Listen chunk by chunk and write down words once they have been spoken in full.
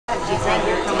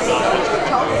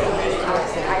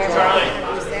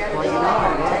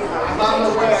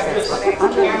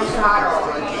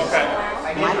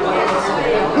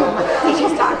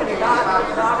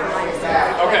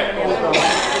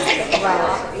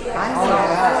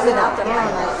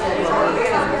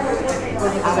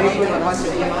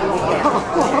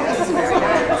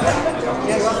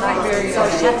So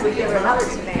Chef would give her another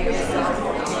tomato.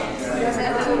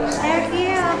 Thank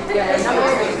you. Yes, ma'am.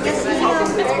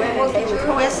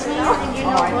 Yes, ma'am. And you know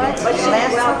what? But she,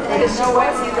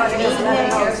 well,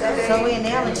 Zoe and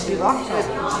Ellen, she walked to it.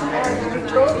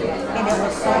 And it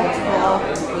was so cool.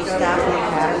 We stopped and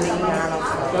had a McDonald's.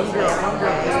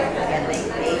 And they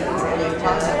ate and they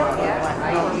talked about it.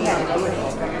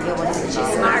 she's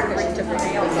smart because she took her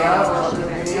nails out.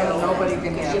 Nobody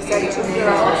can have. She said 2 years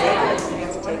old.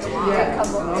 Yeah,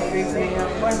 no freaks me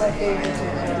out. One of my favorites.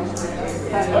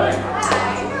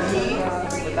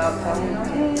 Without telling them.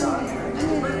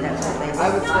 I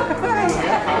would say,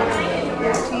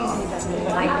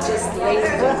 Like just lazy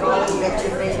to go.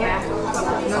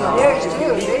 no, there's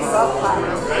two. They love fun.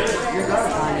 You're not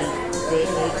funny.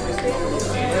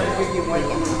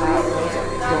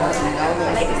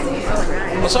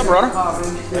 What's up, brother? How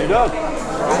you doing?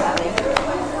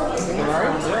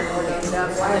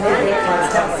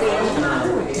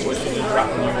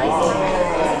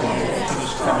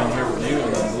 Come in here with you and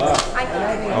then left.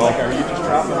 Oh, okay, are you just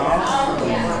dropping off?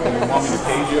 You want me to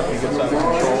page you if he gets out of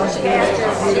control? She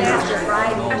asked her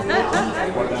right.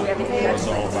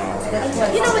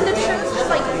 You know, in the church,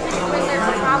 like when there's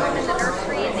a problem in the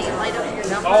nursery and they light up your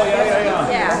number. Oh, yeah.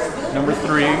 Yeah. Number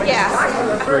 3. Yeah.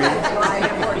 Number 3.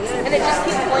 And it just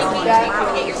keeps blinking so you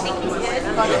can get your thinking kid.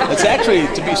 It's actually,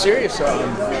 to be serious,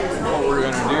 what we're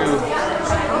going to do.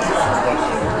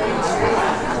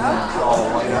 All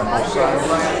light on both sides.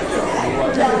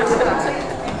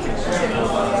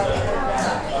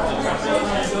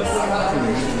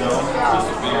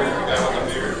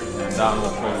 And Don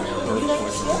will put his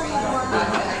third switch.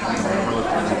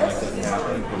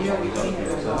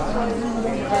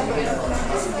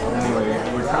 Anyway,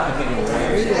 we're trying to think of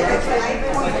ways.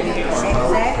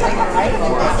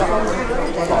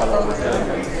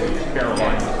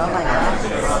 Carolina. Oh my gosh,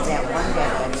 that one guy.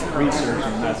 Research,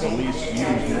 and that's the least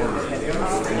used word.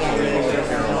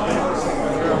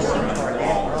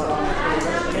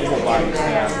 People buy it.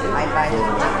 I buy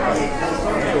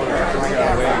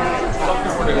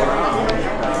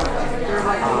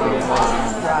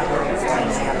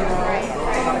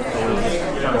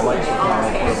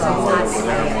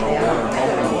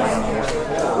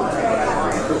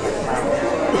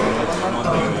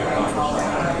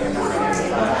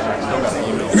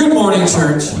Good morning,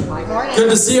 church. Good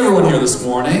to see everyone here this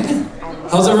morning.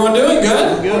 How's everyone doing?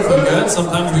 Good? Good.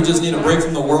 Sometimes we just need a break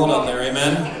from the world out there,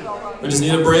 amen? We just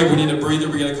need a break. We need a breather.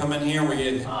 We're going to come in here. We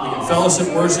can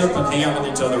fellowship, worship, and hang out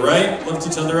with each other, right? Lift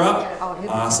each other up.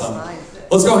 Awesome.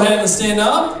 Let's go ahead and stand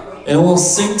up, and we'll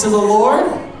sing to the Lord.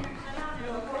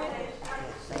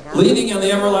 Leaning on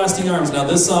the Everlasting Arms. Now,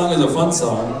 this song is a fun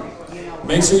song.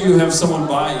 Make sure you have someone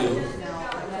by you.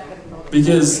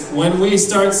 Because when we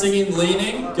start singing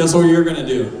leaning, guess what you're going to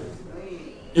do?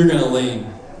 You're going to lean.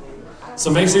 So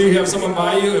make sure you have someone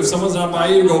by you. If someone's not by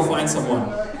you, go find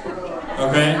someone.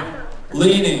 Okay?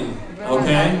 Leaning.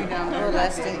 Okay? And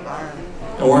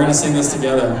we're going to sing this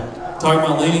together. Talking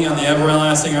about leaning on the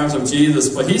everlasting arms of Jesus.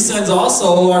 But he sends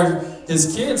also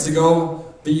his kids to go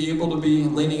be able to be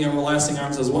leaning everlasting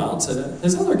arms as well to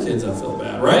his other kids that feel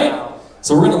bad, right?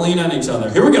 So we're going to lean on each other.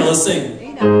 Here we go. Let's sing.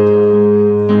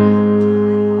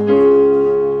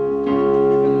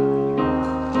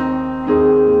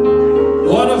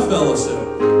 What a fellowship.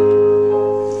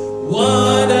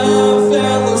 What a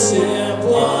fellowship.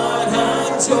 What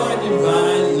a joy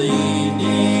divine.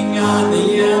 Leaning on the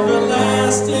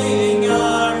everlasting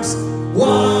arms.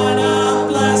 What a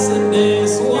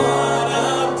blessedness. What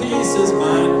a peace is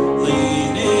mine.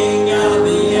 Leaning on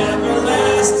the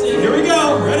everlasting. Here we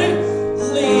go. Ready?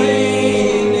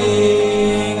 Leaning,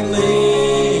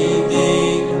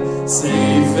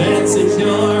 safe and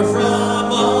secure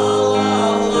from all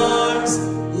alarms.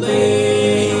 Leaning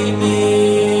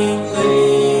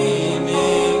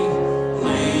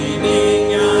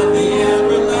on the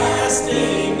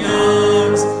everlasting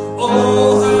arms.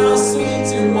 Oh, how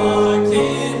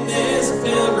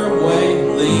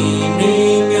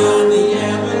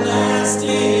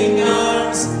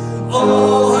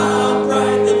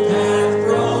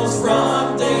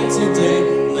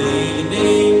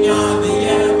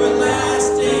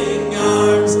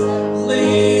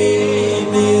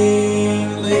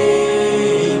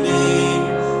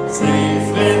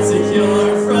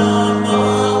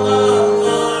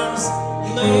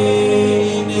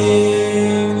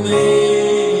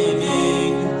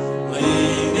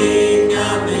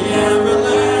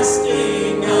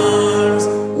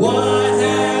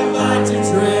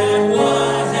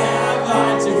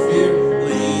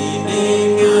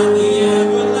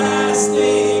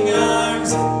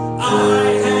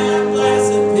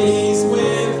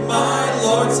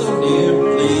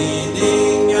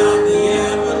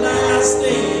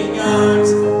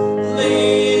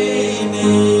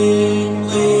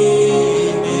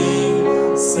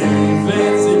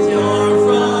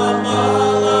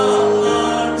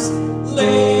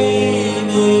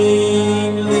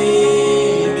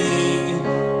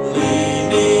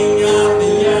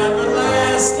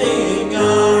everlasting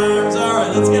arms. All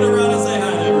right, let's get around and say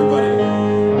hi to everybody.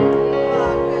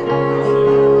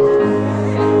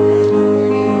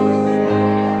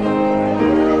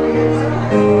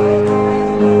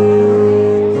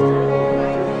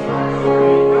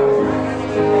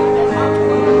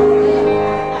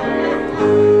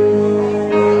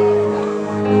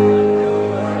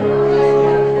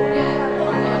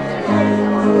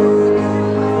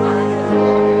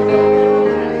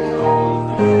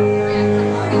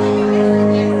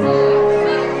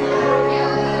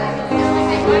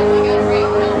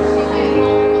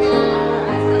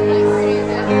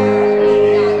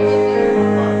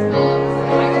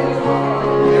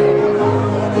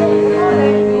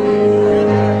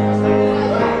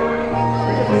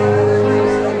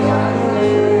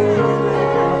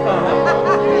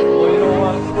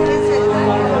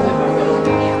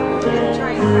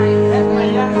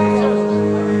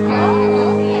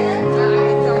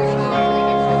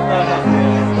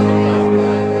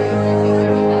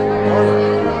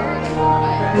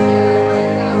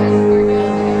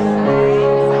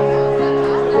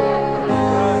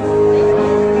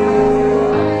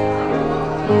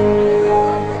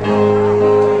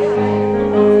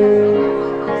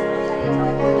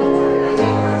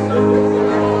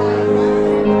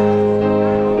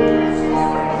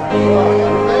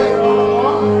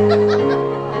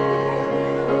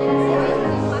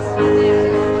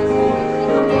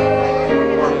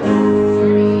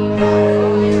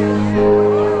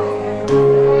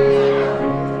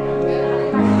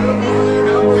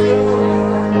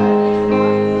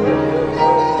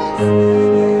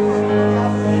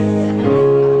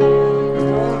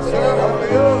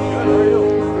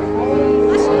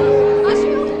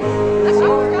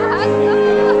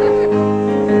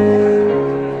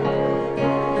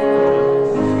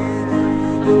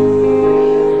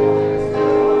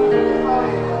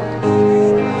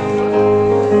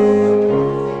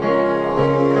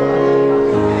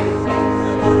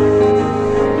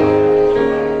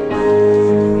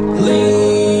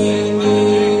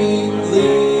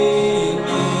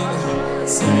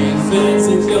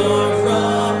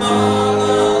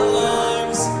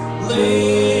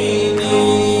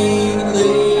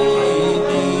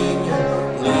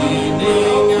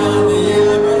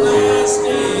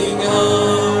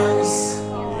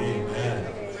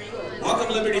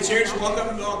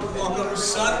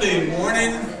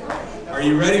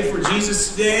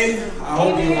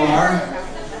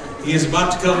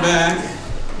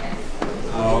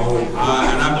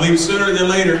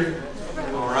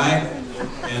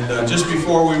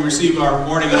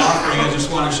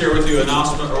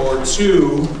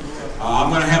 I'm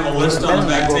going to have a list on the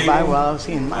back table,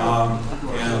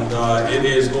 and it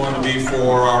is going to be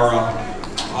for our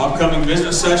upcoming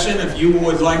business session. If you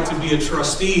would like to be a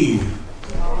trustee,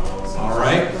 all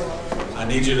right, I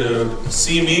need you to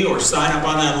see me or sign up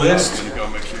on that list.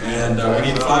 And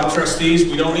we need 5 trustees.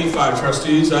 We don't need 5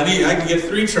 trustees. I can get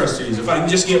 3 trustees. If I can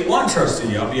just get 1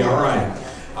 trustee, I'll be all right.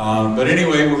 But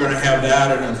anyway, we're going to have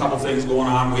that and a couple things going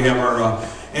on. We have our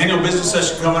annual business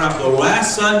session coming up the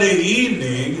last Sunday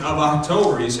evening of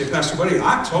October. You say, Pastor Buddy,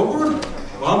 October?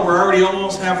 Well, we're already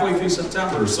almost halfway through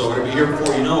September, so it'll be here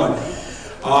before you know it.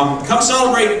 Come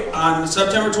celebrate on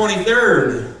September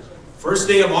 23rd, first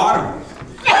day of autumn.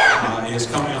 Is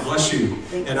coming up, bless you.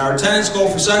 And our attendance goal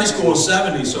for Sunday school is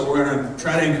 70, so we're going to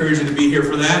try to encourage you to be here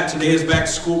for that. Today is back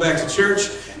to school, back to church,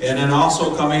 and then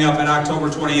also coming up on October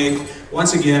 28th,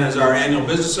 once again, is our annual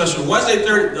business session. Wednesday,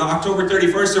 October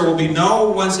 31st, there will be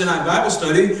no Wednesday night Bible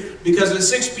study because at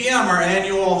 6 p.m. our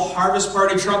annual Harvest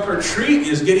Party Trunk or Treat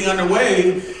is getting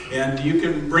underway, and you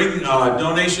can bring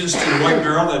donations to the White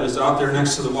Barrel that is out there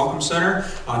next to the Welcome Center,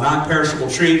 non-perishable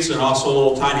treats, and also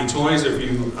little tiny toys if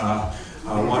you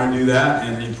want to do that,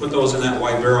 and you put those in that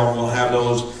white barrel, and we'll have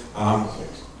those.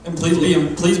 And please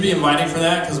be inviting for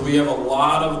that, because we have a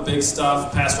lot of big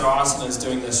stuff Pastor Austin is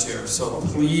doing this year. So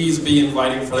please be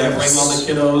inviting for that. Yes. Bring all the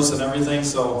kiddos and everything.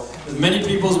 So as many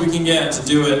people as we can get to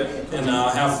do it and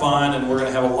have fun, and we're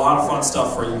going to have a lot of fun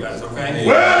stuff for you guys. Okay?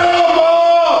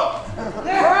 Well,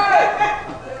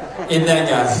 In that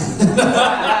guy.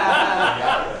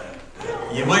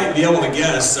 You might be able to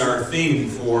guess our theme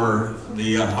for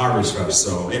the Harvest Fest.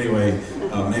 So anyway,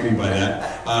 maybe by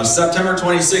that. September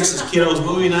 26th is Kiddos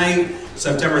Movie Night.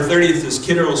 September 30th is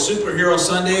Kiddos Superhero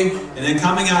Sunday. And then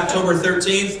coming October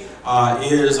 13th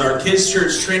is our Kids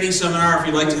Church Training Seminar. If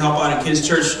you'd like to help out at Kids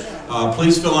Church,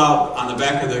 please fill out on the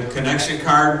back of the connection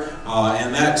card.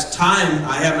 And that time,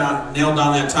 I have not nailed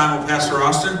down that time with Pastor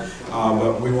Austin,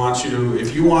 but we want you to,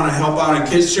 if you want to help out in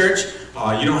Kids Church,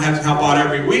 you don't have to help out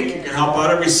every week. You can help out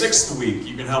every 6th week.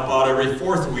 You can help out every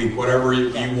 4th week, whatever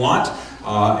you want.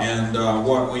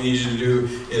 What we need you to do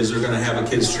is they're going to have a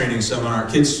kids training seminar,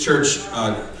 kids church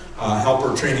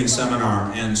helper training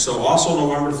seminar. And so also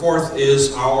November 4th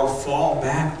is our fall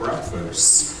back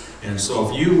breakfast. And so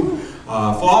if you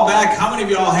fall back, how many of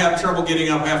y'all have trouble getting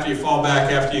up after you fall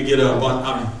back, after you get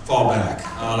fall back?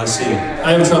 Let's see.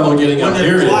 I have trouble getting up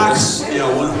here.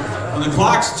 When the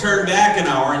clocks turn back an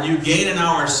hour and you gain an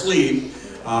hour of sleep,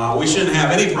 we shouldn't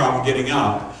have any problem getting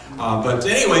up. But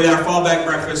anyway, that fallback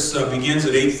breakfast begins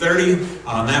at 8:30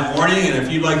 that morning, and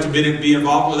if you'd like to be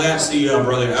involved with that, see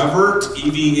Brother Everett,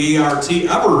 E-V-A-R-T,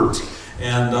 Everett.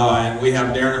 And we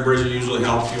have Darren and Bridget usually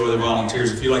help a few other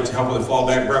volunteers. If you'd like to help with the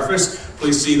fallback breakfast,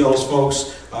 please see those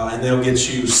folks, and they'll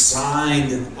get you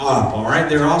signed up, all right?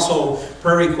 There are also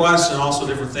prayer requests and also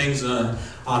different things on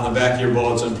the back of your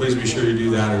bulletin. Please be sure you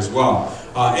do that as well.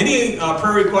 Any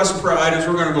prayer requests or prayer items?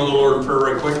 We're going to go to the Lord in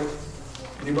prayer right quick.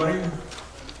 Anybody?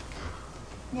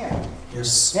 Yeah.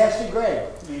 Yes. Pastor Greg.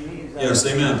 Yes,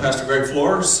 amen. Pastor Greg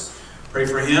Flores. Pray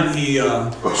for him. He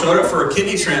showed up for a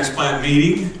kidney transplant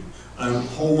meeting a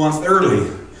whole month early.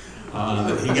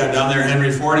 He got down there,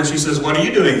 Henry Ford, and she says, "What are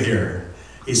you doing here?"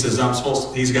 He says, "I'm supposed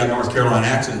to," he's got a North Carolina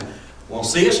accent. "Well,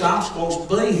 sis, I'm supposed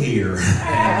to be here."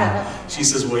 And she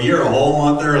says, "Well, you're a whole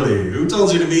month early. Who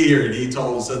told you to be here?" And he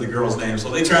said the girl's name. So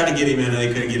they tried to get him in, and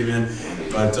they couldn't get him in.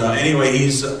 But anyway,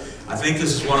 I think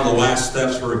this is one of the last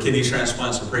steps for a kidney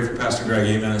transplant, so pray for Pastor Greg.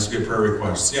 Amen. It's a good prayer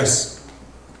request. Yes?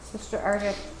 Sister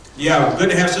Ardith. Yeah, good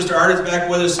to have Sister Ardith back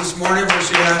with us this morning. Where's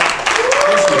she at?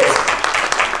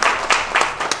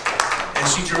 And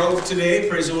she drove today.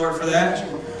 Praise the Lord for that.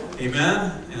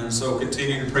 Amen. And so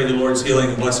continue to pray the Lord's healing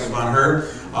and blessing upon her.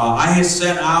 I had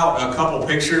sent out a couple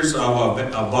pictures of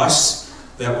a bus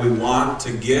that we want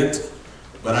to get,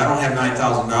 but I don't have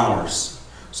 $9,000.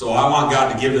 So I want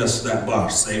God to give us that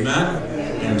bus. Amen?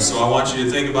 And so I want you to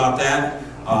think about that.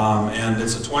 And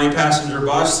it's a 20-passenger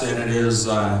bus, and it is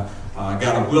got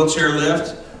a wheelchair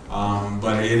lift.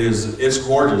 But it's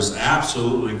gorgeous,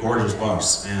 absolutely gorgeous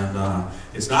bus. And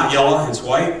it's not yellow, it's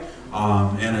white.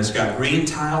 And it's got green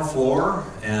tile floor.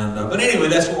 And but anyway,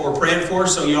 that's what we're praying for.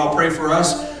 So y'all pray for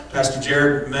us. Pastor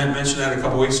Jared mentioned that a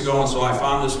couple weeks ago, and so I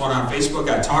found this one on Facebook.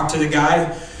 I talked to the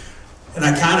guy. And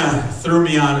I kind of threw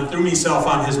myself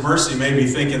on his mercy, maybe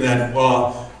thinking that,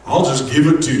 well, I'll just give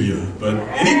it to you. But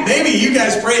maybe you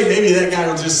guys pray, maybe that guy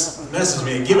will just message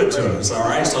me and give it to us, all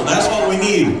right? So that's what we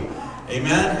need.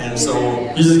 Amen? And so...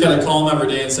 You just got to call him every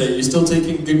day and say, "You still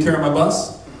taking good care of my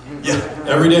bus?" Yeah.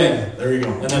 Every day. There you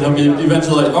go. And then he'll be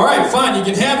eventually like, "All right, fine, you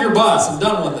can have your bus. I'm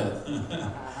done with it."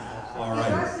 All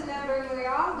right. Press the number and we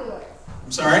all do it.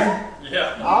 I'm sorry?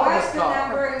 Yeah. You press the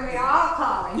number and we all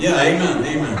call him. Yeah, amen,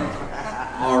 amen.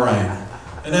 All right.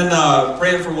 And then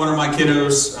praying for one of my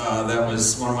kiddos. That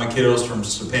was one of my kiddos from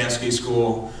Stepanski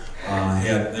School.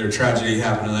 Their tragedy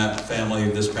happened to that family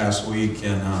this past week,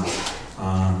 and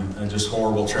just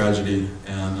horrible tragedy.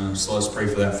 And so let's pray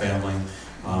for that family.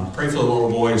 Pray for the little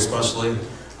boy especially.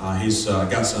 He's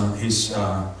got some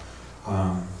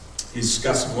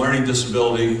learning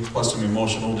disability plus some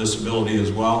emotional disability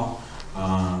as well.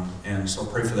 And so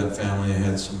pray for that family. They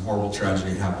had some horrible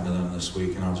tragedy happen to them this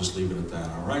week, and I'll just leave it at that,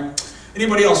 all right?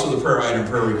 Anybody else with a prayer item,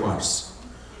 prayer requests?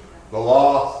 The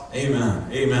law. Amen,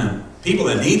 amen. People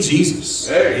that need Jesus.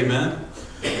 Hey. Amen.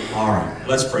 All right,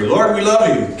 let's pray. Lord, we love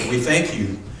you. We thank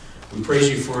you. We praise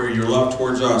you for your love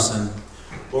towards us. And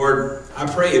Lord, I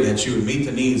pray that you would meet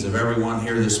the needs of everyone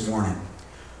here this morning.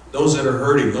 Those that are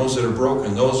hurting, those that are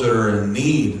broken, those that are in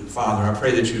need, Father, I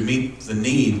pray that you meet the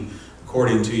need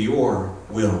according to your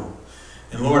will.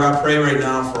 And Lord, I pray right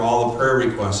now for all the prayer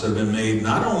requests that have been made,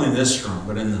 not only in this room,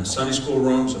 but in the Sunday school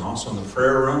rooms and also in the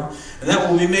prayer room. And that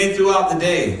will be made throughout the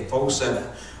day. Folks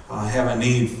that have a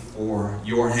need for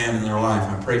your hand in their life.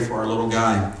 I pray for our little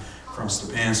guy from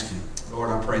Stepanski. Lord,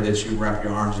 I pray that you wrap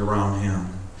your arms around him,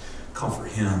 comfort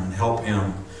him, and help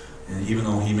him. And even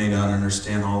though he may not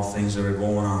understand all things that are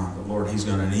going on, but Lord, he's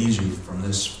going to need you from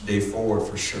this day forward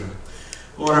for sure.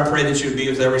 Lord, I pray that you would be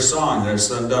with every song that is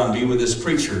done. Be with this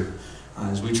preacher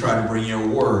as we try to bring your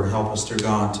word. Help us, dear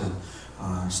God, to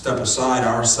step aside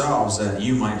ourselves that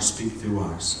you might speak through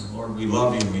us. And Lord, we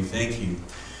love you and we thank you.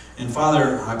 And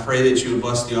Father, I pray that you would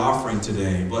bless the offering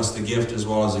today, bless the gift as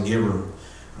well as the giver.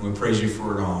 And we praise you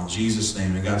for it all. In Jesus'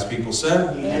 name. And God's people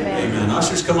said, Amen. Amen.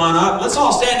 Ushers, come on up. Let's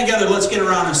all stand together. Let's get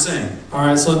around and sing. All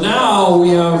right, so now we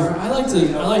have, I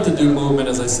like to do movement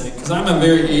as I sing, because I'm a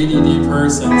very ADD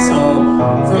person. So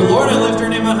for Lord, I lift your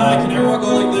name on high. Can everyone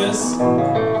go like this?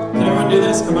 Can everyone do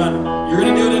this? Come on. You're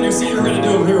going to do it in your seat. You're going to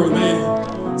do it here with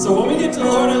me. So when we get to the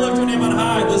Lord, I lift your name on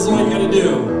high, this is what you got to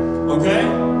do. Okay?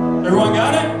 Everyone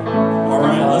got it? All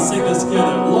right, let's sing this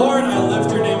together. Lord, I lift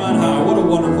your name on high. What a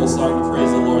wonderful song to praise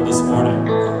the Lord this morning.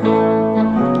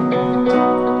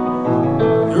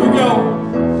 Here we go.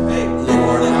 Hey,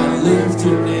 Lord, I lift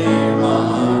your name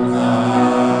on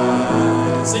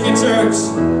high. Sing it, church.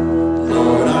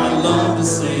 Lord, I love to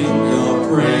sing your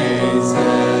praises.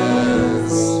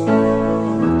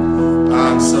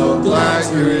 I'm so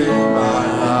glad you're in my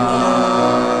life.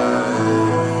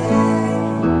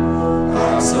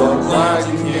 I'm so glad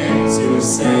you came to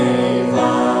save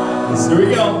us. Here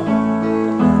we go.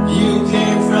 You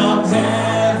came from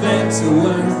heaven to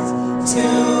earth to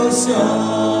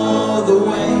show the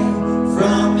way,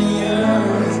 from the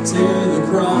earth to the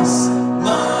cross,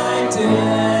 my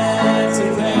debt to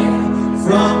pay,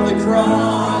 from the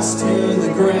cross to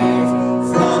the grave,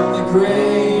 from the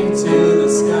grave to the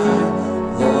sky.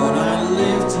 Lord, I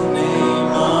lift your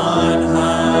name on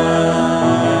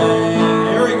high.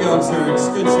 Here we go, church.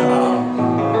 Good job.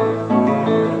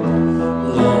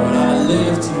 Lord, I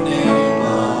lift your name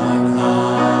on high.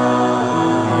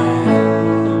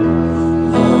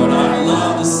 Lord, I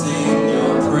love to sing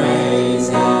your praises.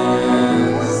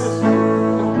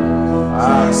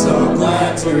 I'm so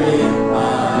glad you're in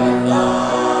my life.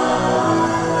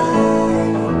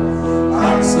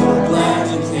 I'm so glad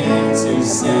you came to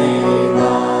save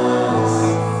us.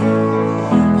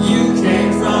 You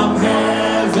came from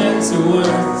heaven to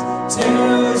earth to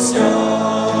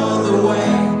show the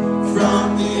way, from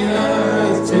the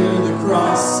earth to the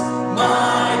cross,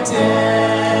 my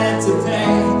debt to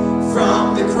pay, from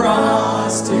the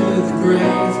cross to the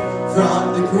grave, from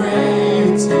the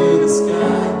grave to the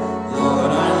sky.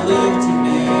 Lord, I lift your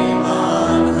name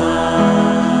on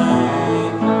high.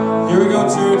 Here we go,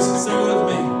 church. Sing with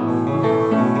me.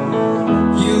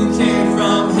 You came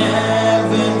from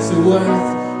heaven to earth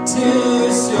to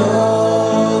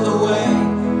show the way,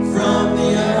 from the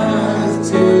earth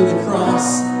to the cross,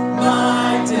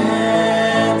 my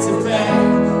debt to pay,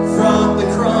 from the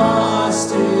cross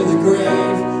to the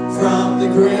grave, from the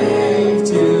grave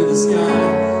to the sky.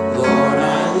 Lord,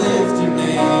 I lift your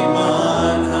name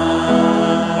on high.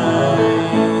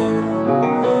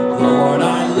 Lord, I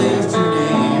lift your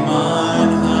name on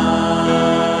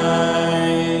high.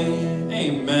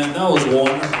 Amen. That was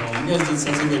wonderful. You guys did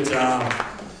such a good job.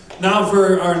 Now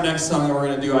for our next song that we're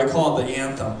going to do, I call it the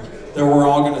anthem, that we're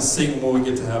all going to sing when we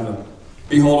get to heaven.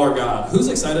 Behold our God. Who's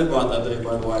excited about that day,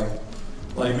 by the way?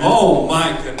 Like, oh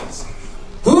my goodness.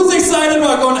 Who's excited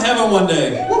about going to heaven one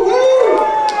day?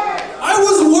 I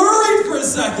was worried for a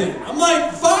second. I'm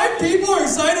like, 5 people are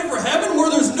excited for heaven where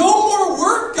there's no more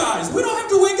work, guys. We don't have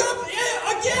to wake up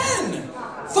again.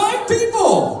 5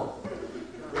 people.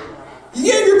 You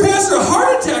gave your pastor a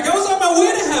heart attack. I was on my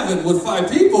way to heaven with 5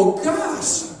 people.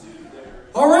 Gosh.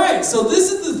 All right, so this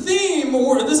is the theme,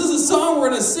 or this is a song we're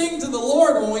going to sing to the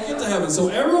Lord when we get to heaven. So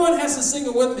everyone has to sing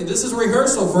it with me. This is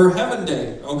rehearsal for Heaven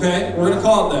Day, okay? We're going to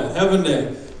call it that, Heaven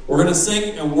Day. We're going to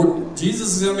sing, and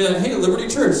Jesus is going to be like, hey, Liberty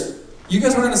Church, you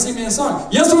guys were going to sing me a song.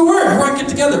 Yes, we were. Everyone get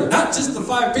together, not just the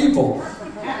 5 people.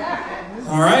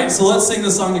 All right, so let's sing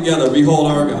the song together, Behold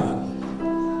Our God.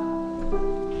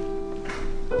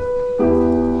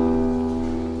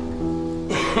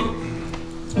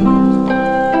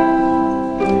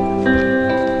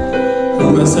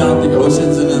 Who has held the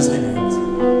oceans in his hand?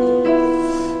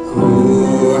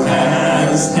 Who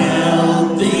has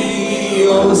held the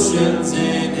oceans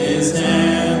in his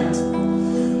hand?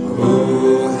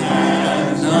 Who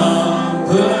has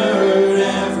numbered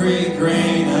every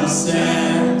grain of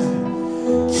sand?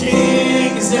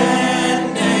 Kings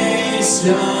and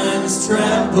nations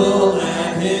tremble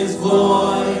at his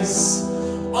voice.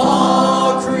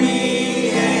 All creation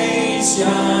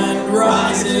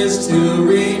rises to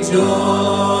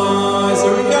rejoice.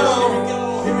 Here we go.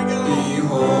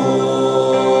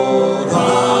 Behold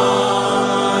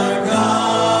our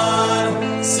God,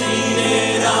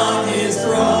 seated on his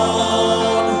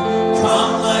throne.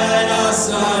 Come, let us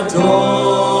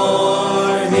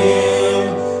adore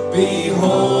him. Behold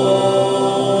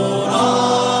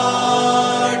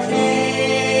our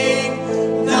King,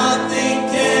 nothing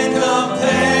can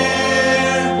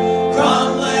compare.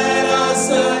 Come, let us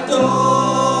adore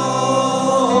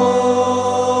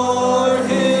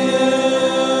him.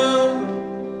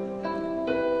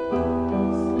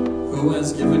 Who has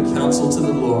given counsel to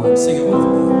the Lord? Sing it with me.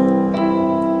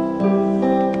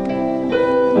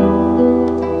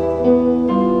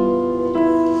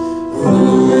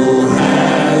 Who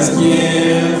has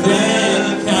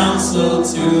given counsel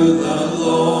to the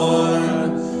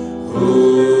Lord?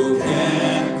 Who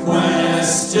can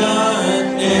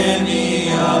question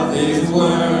any of his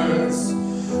words?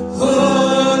 Who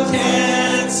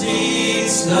can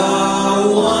teach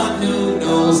the one who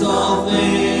knows all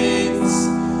things?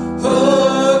 Who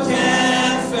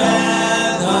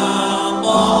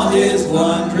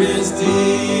wondrous deeds.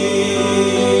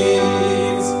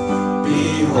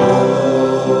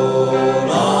 Behold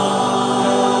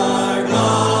our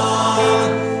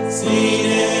God,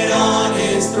 seated on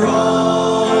his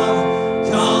throne.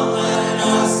 Come, let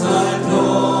us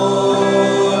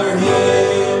adore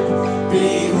him.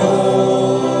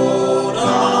 Behold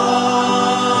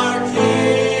our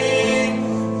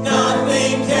King,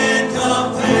 nothing can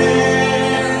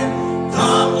compare.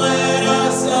 Come, let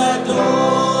us adore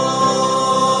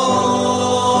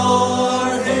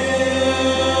him.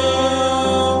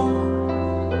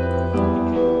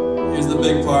 Here's the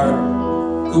big part.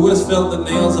 Who has felt the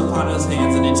nails upon his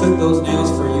hands, and he took those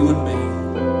nails for you and me.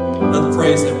 Let's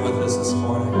praise him with us this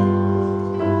morning.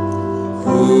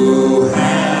 Who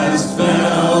has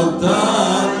felt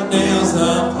the nails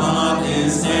upon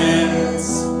his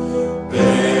hands,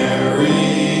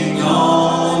 bearing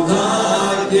all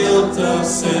the guilt of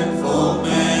sinful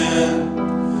man?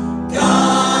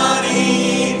 God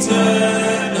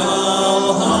eternal,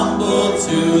 humble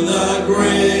to the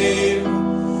grave,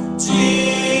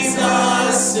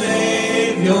 Jesus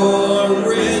Savior,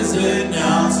 risen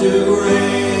now to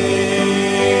reign.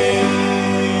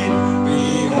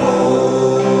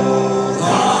 Behold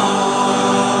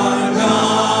our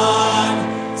God,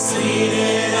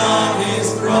 seated on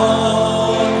his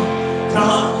throne.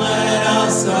 Come, let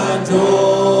us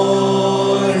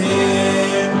adore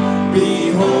him.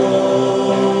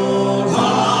 Behold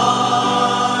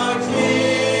our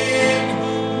King,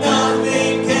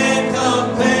 nothing can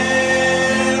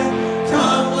compare.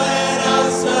 Come, let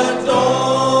us adore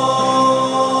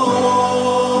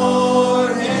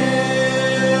him.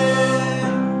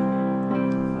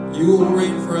 You will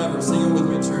reign forever. Sing it with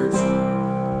me, church.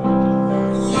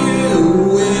 You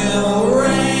will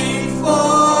reign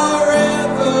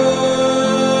forever.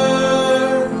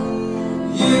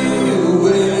 You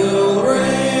will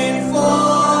reign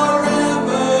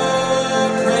forever.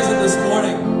 Praise it this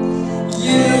morning.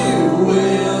 You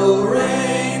will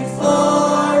reign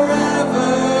forever.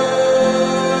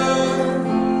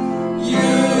 You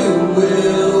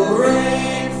will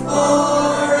reign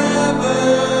forever.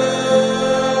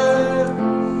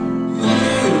 You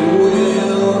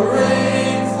will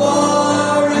reign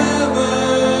forever.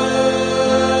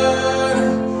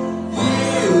 You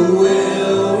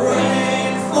will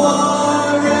reign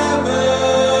forever.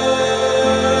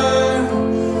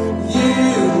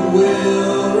 You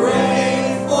will reign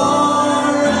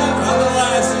forever. How the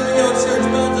last here we go, church,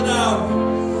 melt it out.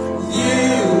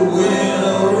 You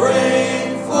will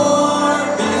reign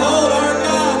forever. Behold our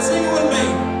God, sing it with me.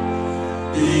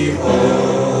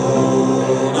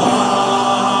 Behold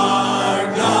our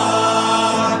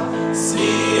God,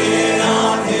 seated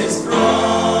on his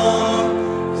throne.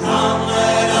 Come,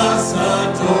 let us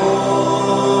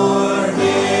adore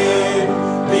him.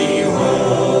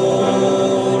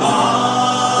 Behold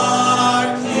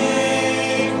our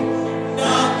King,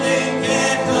 nothing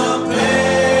can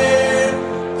compare.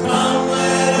 Come,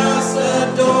 let us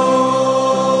adore.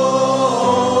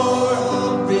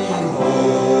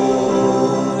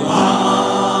 Behold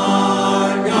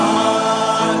our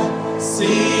God,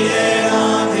 seated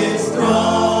on his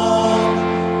throne.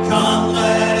 Come,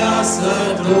 let us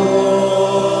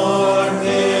adore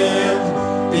him.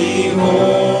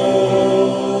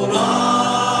 Behold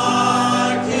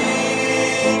our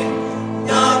King,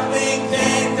 nothing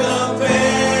can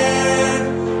compare.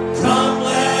 Come,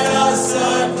 let us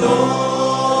adore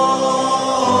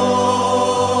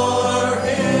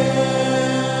him.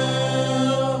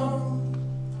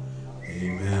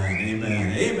 Amen,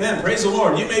 amen, amen. Praise the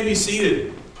Lord. You may be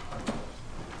seated.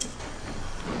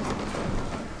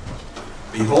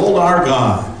 Behold our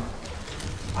God.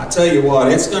 I tell you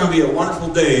what, it's going to be a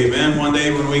wonderful day, man, one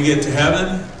day when we get to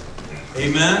heaven.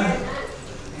 Amen.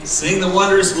 Sing the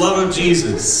wondrous love of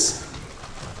Jesus.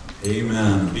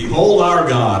 Amen. Behold our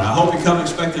God. I hope you come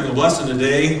expecting a blessing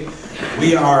today.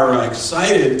 We are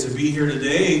excited to be here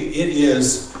today. It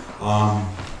is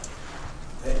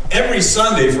every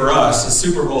Sunday for us is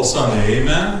Super Bowl Sunday.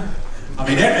 Amen. I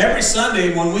mean, every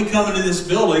Sunday when we come into this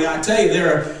building, I tell you,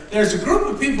 there's a group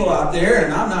of people out there,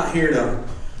 and I'm not here to,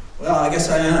 well, I guess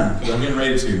I am, because I'm getting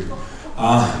ready to.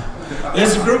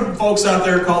 There's a group of folks out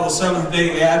there called the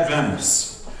Seventh-day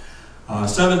Adventists.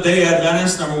 Seventh-day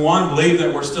Adventists, number one, believe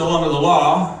that we're still under the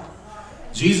law.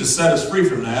 Jesus set us free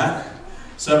from that.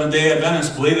 Seventh-day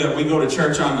Adventists believe that we go to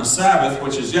church on the Sabbath,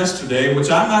 which is yesterday, which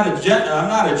I'm not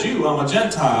a Jew, I'm a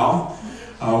Gentile.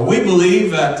 We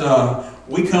believe that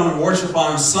we come and worship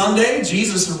on Sunday.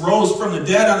 Jesus rose from the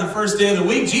dead on the first day of the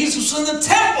week. Jesus was in the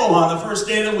temple on the first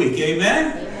day of the week.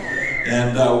 Amen?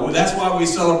 And that's why we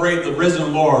celebrate the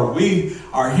risen Lord. We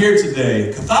are here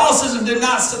today. Catholicism did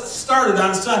not start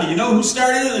on Sunday. You know who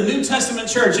started it? The New Testament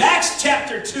church. Acts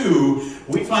chapter 2,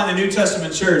 we find the New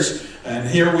Testament church, and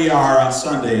here we are on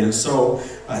Sunday. And so,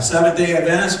 Seventh-day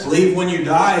Adventists believe when you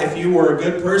die, if you were a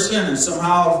good person and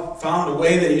somehow found a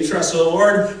way that you trusted the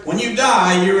Lord, when you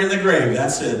die, you're in the grave.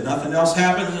 That's it. Nothing else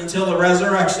happens until the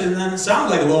resurrection. And then it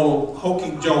sounds like a little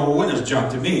hokey Jehovah's Witness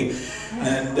junk to me.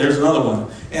 And there's another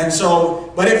one. And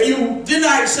so, but if you did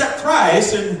not accept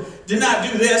Christ and did not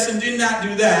do this and did not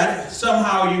do that,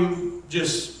 somehow you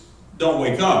just don't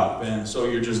wake up. And so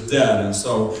you're just dead. And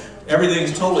so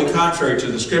everything's totally contrary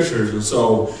to the scriptures. And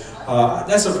so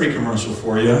that's a pre-commercial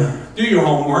for you. Do your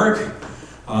homework.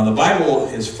 The Bible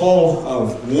is full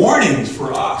of warnings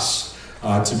for us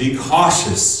to be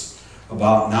cautious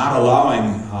about not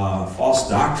allowing false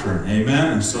doctrine.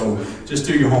 Amen? And so just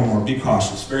do your homework. Be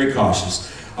cautious. Very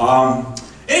cautious.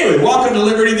 Anyway, welcome to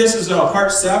Liberty. This is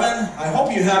part 7. I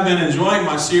hope you have been enjoying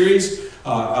my series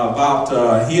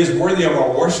about He is Worthy of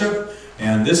Our Worship.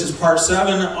 And this is part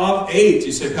 7 of 8.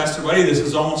 You say, Pastor Buddy, this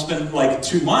has almost been like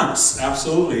 2 months.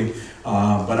 Absolutely.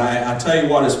 But I tell you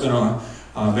what, it's been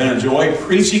a joy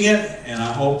preaching it. And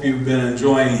I hope you've been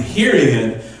enjoying hearing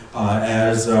it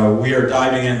as we are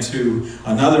diving into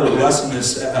another lesson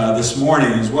this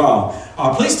morning as well.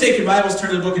 Please take your Bibles,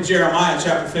 turn to the book of Jeremiah,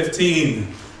 chapter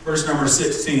 15, verse number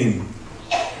 16.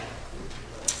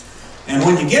 And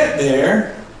when you get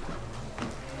there,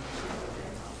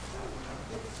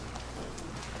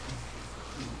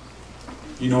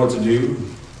 you know what to do?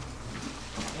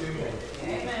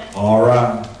 Amen. All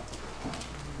right.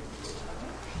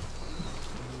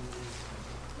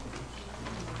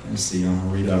 Let's see, I'm going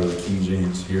to read out of the King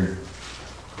James here.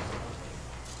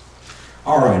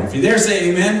 All right, if you're there, say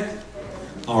amen.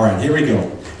 All right, here we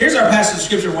go. Here's our passage of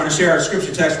scripture. We want to share our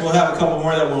scripture text. We'll have a couple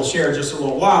more that we'll share in just a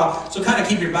little while. So kind of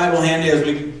keep your Bible handy as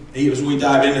we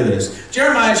dive into this.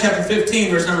 Jeremiah chapter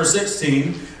 15, verse number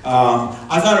 16.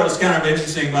 I thought it was kind of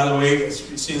interesting, by the way, it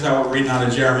seems how we're reading out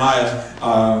of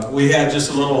Jeremiah. We had just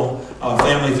a little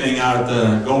family thing out at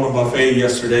the Golden Buffet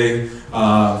yesterday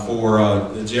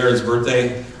for Jared's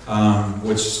birthday.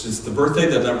 Which is the birthday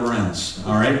that never ends.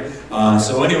 All right.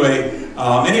 So anyway,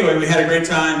 we had a great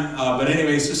time. But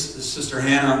anyway, Sister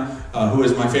Hannah, who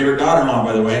is my favorite daughter-in-law,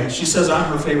 by the way, she says I'm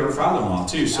her favorite father-in-law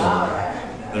too. So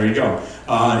there you go.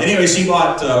 Anyway, she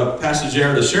bought Pastor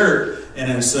Jared a shirt, and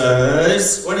it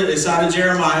says, it's out of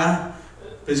Jeremiah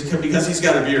because he's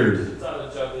got a beard. It's out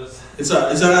of Judges. Is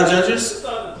that out of Judges? It's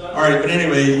out of Judges. All right, but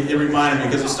anyway, it reminded me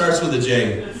because it starts with a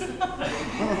J.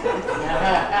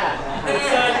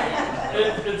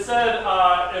 It said,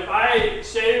 if I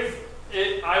shave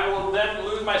it, I will then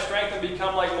lose my strength and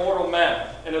become like mortal men.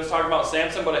 And it was talking about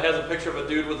Samson, but it has a picture of a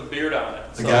dude with a beard on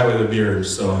it. The guy with a beard.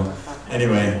 So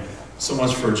anyway, so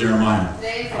much for Jeremiah.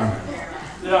 Today's from Jeremiah.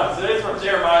 Yeah, today's from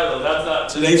Jeremiah though. That's not.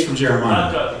 Today's from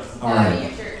Jeremiah. Not Judges. All right.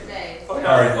 Your shirt today. Okay.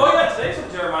 All right. Oh yeah, today's from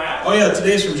Jeremiah. Oh yeah,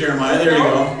 today's from Jeremiah. There you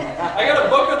go. I got a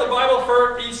book of the Bible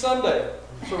for each Sunday.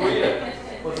 So read it.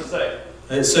 What's it say?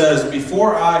 It says,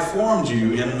 before I formed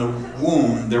you in the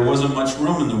womb, there wasn't much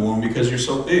room in the womb because you're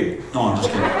so big. No, I'm just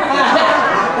kidding.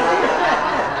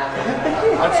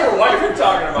 I'm sure what you're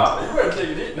talking about. You better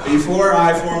take it easy. Before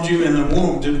I formed you in the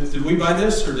womb, did we buy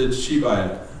this or did she buy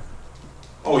it?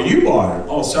 Oh, you bought it.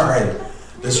 Oh, sorry.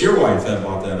 That's your wife that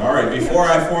bought that. All right. Before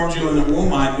I formed you in the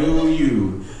womb, I knew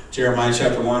you. Jeremiah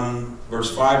chapter 1,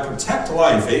 verse 5. Protect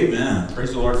life. Amen.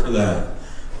 Praise the Lord for that.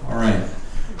 All right.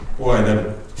 Boy,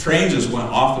 the train just went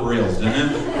off the rails,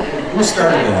 didn't it? Who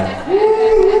started that?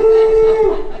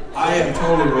 I am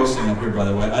totally roasting up here, by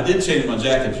the way. I did change my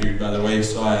jacket, Jude, by the way,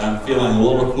 so I'm feeling a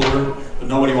little cooler, but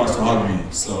nobody wants to hug me,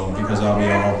 so because I'll be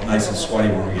all nice and sweaty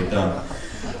when we get done.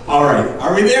 All right,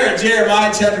 are we there at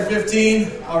Jeremiah chapter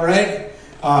 15? All right.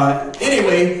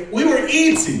 Anyway, we were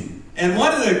eating, and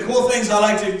one of the cool things I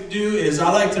like to do is I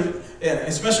like to,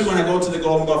 especially when I go to the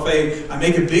Golden Buffet, I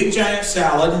make a big giant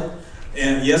salad,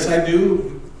 and yes, I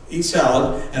do eat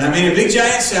salad, and I made a big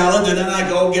giant salad, and then I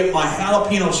go get my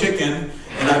jalapeno chicken,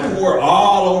 and I pour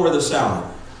all over the salad.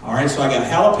 All right, so I got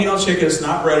jalapeno chicken, it's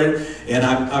not breaded, and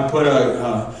I put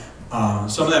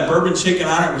some of that bourbon chicken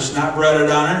on it, which is not breaded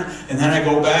on it, and then I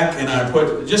go back and I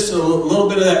put just a little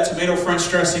bit of that tomato French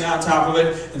dressing on top of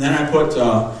it, and then I put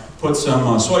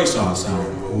some soy sauce on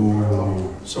it.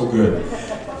 Ooh, so good.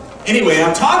 Anyway,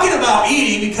 I'm talking about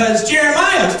eating because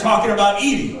Jeremiah is talking about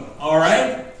eating. All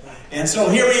right? And so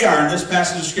here we are in this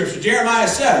passage of Scripture. Jeremiah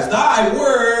says, Thy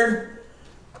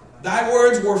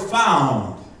words were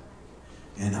found,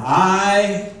 and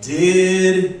I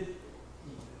did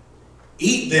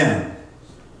eat them.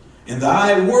 And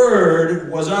thy word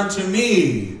was unto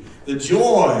me the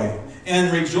joy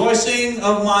and rejoicing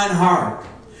of mine heart.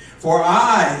 For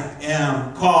I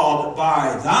am called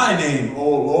by thy name, O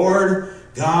Lord,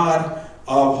 God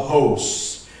of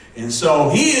hosts. And so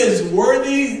he is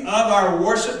worthy of our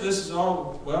worship. This is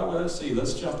all, well, let's see.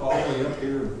 Let's jump all the way up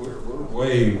here. We're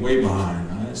way, way behind.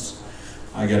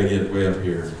 I got to get way up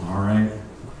here. All right.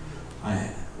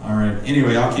 All right.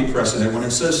 Anyway, I'll keep pressing it. When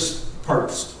it says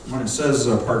part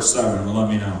 7, let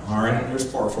me know. All right. There's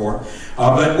part 4.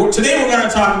 But today we're going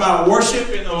to talk about worship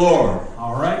in the Lord.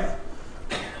 All right.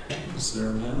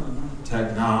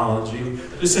 Technology.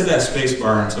 Just hit that space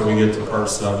bar until we get to part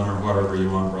 7 or whatever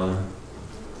you want, brother.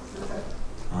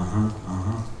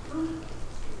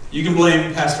 You can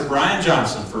blame Pastor Brian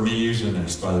Johnson for me using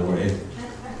this, by the way.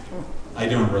 How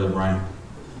you doing, Brother Brian?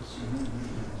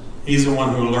 He's the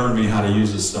one who learned me how to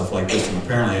use this stuff like this, and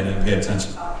apparently I didn't pay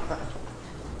attention.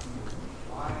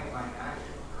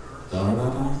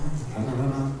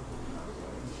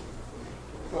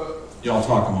 Y'all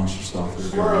talk amongst yourself.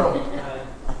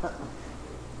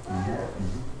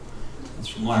 That's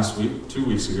from last week, 2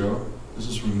 weeks ago. This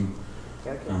is from...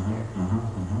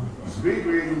 Speed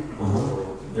reading.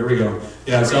 There we go.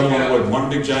 Yeah, it's Evelyn Wood. One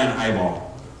big giant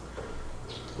eyeball.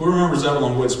 Who remembers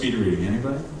Evelyn Wood speed reading?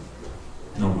 Anybody?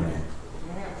 Nobody.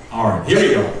 All right, here we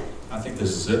go. I think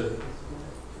this is it.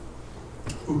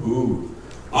 Ooh.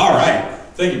 All right.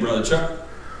 Thank you, Brother Chuck.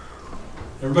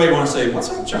 Everybody want to say, what's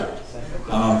up, Chuck?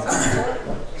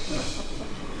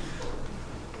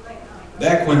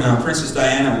 Back when Princess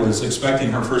Diana was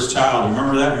expecting her first child,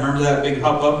 remember that? Remember that big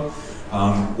hubbub?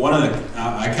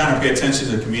 I kind of pay attention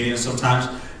to the comedians sometimes,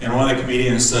 and one of the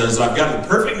comedians says, I've got the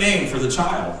perfect name for the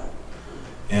child.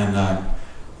 And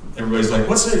everybody's like,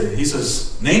 what's it? He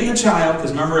says, name the child,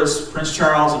 because remember it's Prince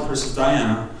Charles and Princess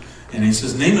Diana, and he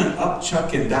says, name it Up,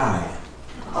 Chuck, and Die.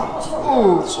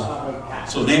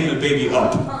 So name the baby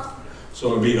Up.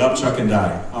 So it would be Up, Chuck, and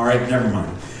Die. All right, never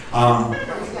mind.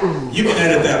 You can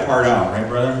edit that part out, right,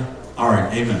 brother? All right,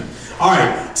 amen. All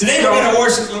right, today we're going to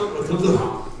worship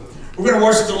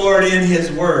the Lord in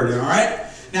His Word, all right?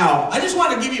 Now, I just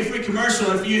want to give you a free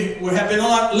commercial. If you have been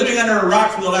living under a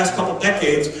rock for the last couple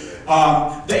decades,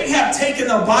 they have taken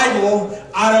the Bible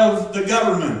out of the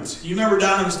government. You remember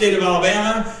down in the state of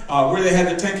Alabama where they had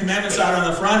the 10 Commandments out on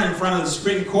the front in front of the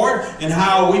Supreme Court, and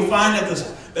how we find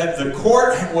that the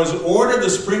court was ordered, the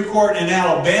Supreme Court in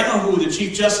Alabama, who the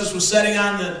Chief Justice was sitting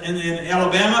on in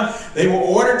Alabama, they were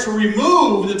ordered to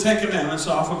remove the 10 Commandments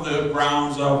off of the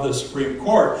grounds of the Supreme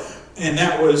Court. And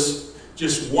that was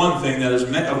just one thing that is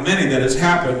of many that has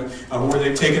happened where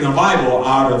they've taken the Bible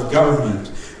out of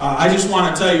government. I just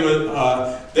want to tell you,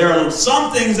 there are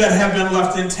some things that have been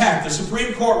left intact. The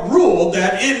Supreme Court ruled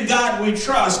that in God we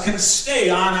trust can stay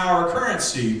on our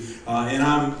currency. And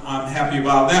I'm happy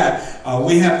about that.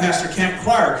 We have Pastor Kent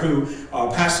Clark, who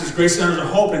pastors Grace Centers of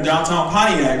Hope in downtown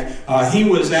Pontiac. He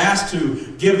was asked to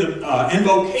give the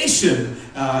invocation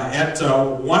at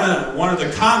one of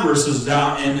the congresses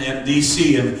down in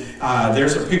D.C. And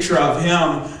there's a picture of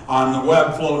him on the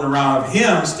web floating around of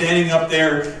him standing up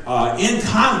there in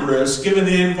Congress giving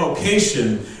the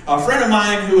invocation. A friend of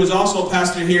mine who is also a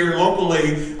pastor here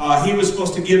locally, he was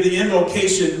supposed to give the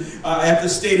invocation at the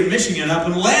state of Michigan up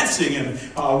in Lansing. And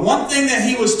one thing that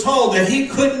he was told, that he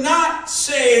could not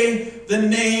say the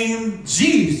name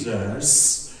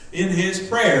Jesus in his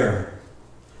prayer.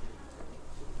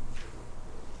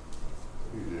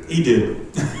 He did.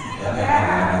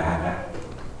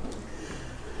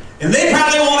 And they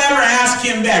probably won't ever ask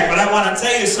him back, but I want to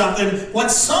tell you something. When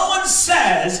someone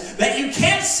says that you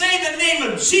can't say the name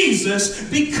of Jesus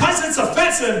because it's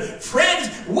offensive,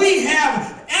 friends, we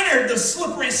have entered the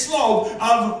slippery slope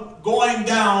of going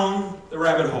down the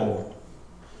rabbit hole.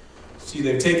 See,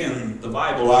 they've taken the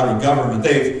Bible out of government.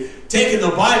 They've taken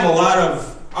the Bible out of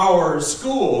our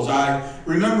schools. I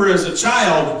remember as a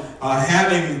child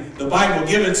having the Bible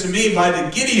given to me by the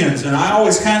Gideons, and I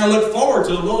always kind of look forward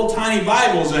to the little tiny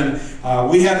Bibles. And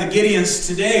we have the Gideons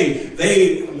today.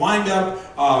 They wind up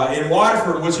in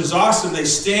Waterford, which is awesome. They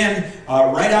stand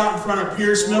right out in front of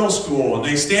Pierce Middle School, and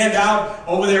they stand out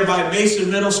over there by Mason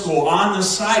Middle School on the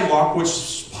sidewalk, which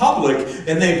is public,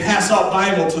 and they pass out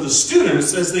Bible to the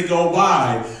students as they go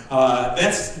by.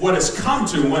 That's what it's come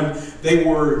to when they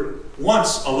were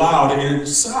once allowed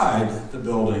inside the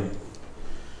building.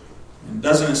 And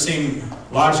doesn't it seem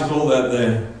logical that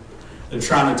they're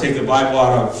trying to take the Bible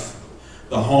out of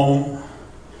the home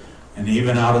and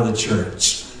even out of the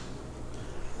church?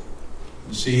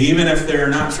 You see, even if they're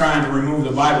not trying to remove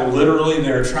the Bible literally,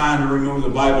 they're trying to remove the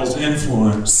Bible's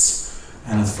influence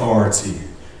and authority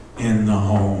in the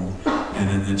home and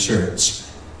in the church.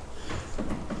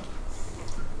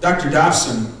 Dr.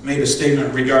 Dobson made a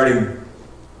statement regarding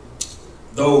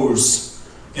those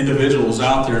individuals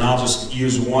out there, and I'll just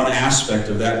use one aspect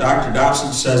of that. Dr.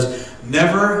 Dobson says,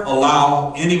 never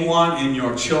allow anyone in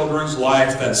your children's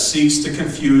life that seeks to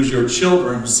confuse your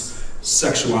children's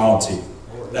sexuality.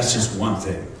 That's just one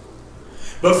thing.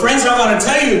 But friends, I want to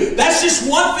tell you, that's just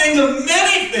one thing of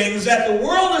many things that the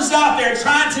world is out there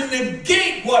trying to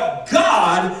negate what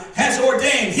God has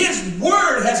ordained. His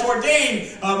Word has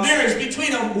ordained marriage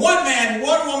between one man,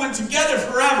 one woman together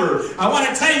forever. I want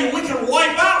to tell you, we can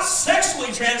wipe out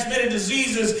sexually transmitted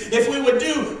diseases if we would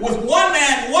do with one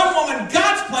man, one woman,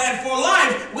 God's plan for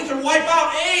life. We can wipe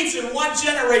out AIDS in one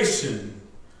generation.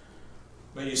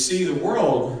 But you see, the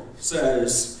world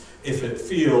says, if it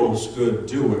feels good,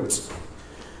 do it.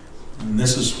 And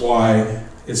this is why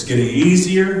it's getting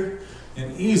easier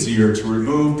and easier to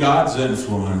remove God's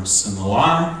influence in the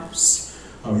lives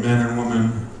of men and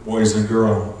women, boys and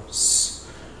girls.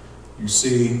 You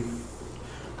see,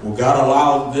 will God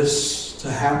allow this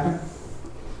to happen?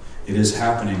 It is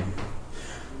happening.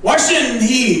 Why shouldn't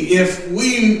He if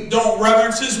we don't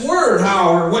reverence His Word,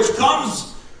 however, which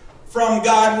comes from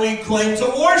God we claim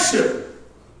to worship?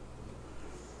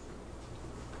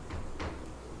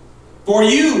 For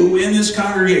you in this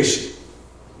congregation,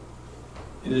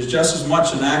 it is just as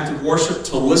much an act of worship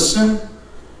to listen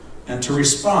and to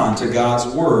respond to God's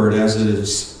Word as it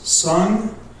is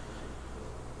sung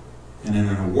and in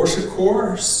a worship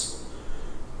chorus.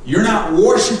 You're not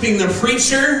worshiping the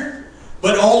preacher,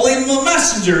 but only the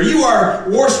messenger. You are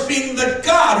worshiping the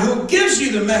God who gives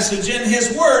you the message in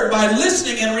His Word by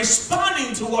listening and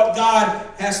responding to what God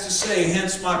has to say.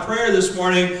 Hence my prayer this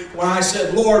morning when I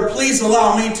said, Lord, please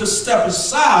allow me to step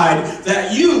aside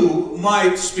that you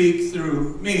might speak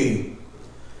through me.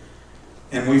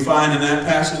 And we find in that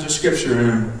passage of Scripture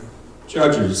in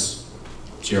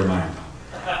Jeremiah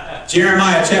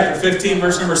chapter 15,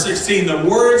 verse number 16, the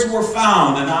words were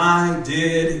found and I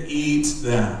did eat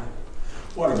them.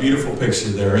 What a beautiful picture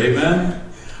there,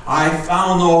 amen? I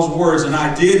found those words and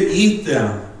I did eat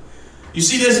them. You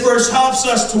see, this verse helps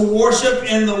us to worship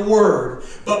in the Word,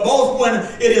 but both when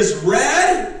it is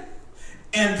read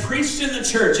and preached in the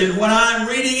church, and when I'm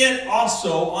reading it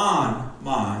also on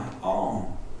my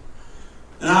own.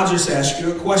 And I'll just ask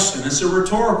you a question. It's a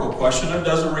rhetorical question. It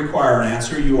doesn't require an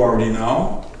answer. You already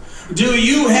know. Do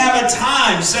you have a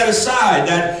time set aside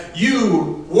that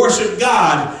you worship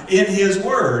God in His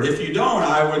Word? If you don't,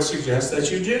 I would suggest that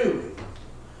you do.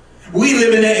 We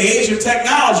live in an age of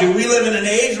technology. We live in an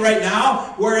age right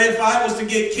now where if I was to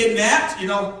get kidnapped, you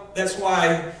know, that's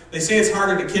why they say it's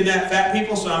harder to kidnap fat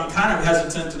people, so I'm kind of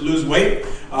hesitant to lose weight.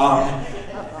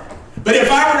 But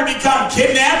if I were to become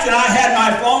kidnapped and I had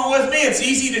my phone with me, it's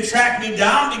easy to track me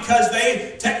down because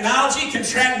technology can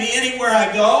track me anywhere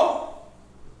I go.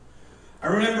 I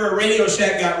remember a Radio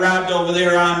Shack got robbed over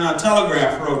there on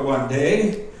Telegraph Road one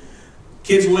day.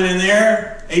 Kids went in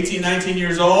there, 18, 19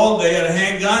 years old. They had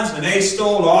handguns, and they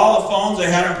stole all the phones. They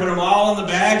had them put them all in the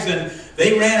bags, and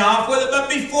they ran off with it. But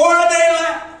before they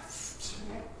left,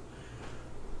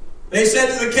 they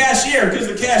said to the cashier, because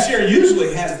the cashier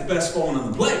usually has the best phone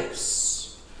in the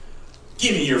place,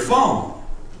 give me your phone.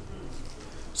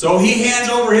 So he hands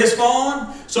over his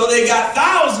phone. So they got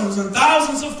thousands and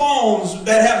thousands of phones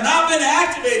that have not been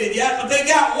activated yet, but they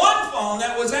got one phone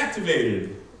that was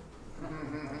activated.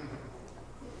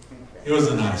 It was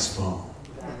a nice phone.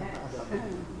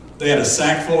 They had a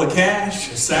sack full of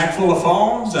cash, a sack full of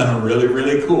phones, and a really,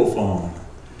 really cool phone.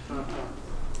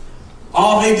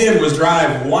 All they did was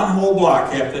drive one whole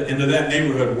block into that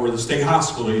neighborhood where the state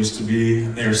hospital used to be.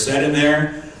 And they were sat in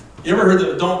there. You ever heard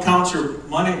that don't count your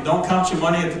money at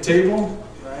the table?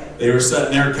 Right. They were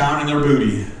sitting there counting their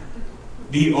booty.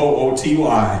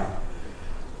 B-O-O-T-Y.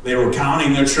 They were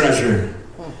counting their treasure.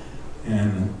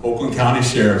 And Oakland County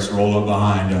sheriffs rolled up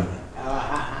behind them.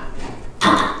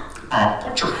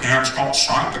 Put your hands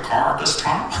outside the car this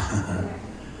time.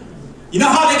 You know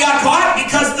how they got caught?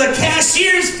 Because the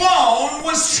cashier's phone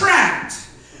was tracked.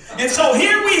 And so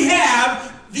here we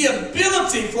have the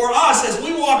ability for us as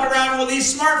we walk around with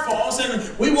these smartphones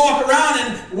and we walk around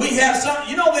and we have some,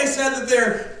 you know, they said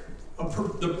that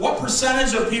what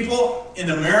percentage of people in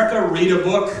America read a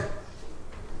book,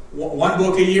 one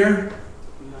book a year?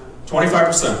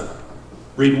 25%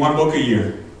 read one book a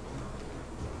year.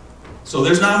 So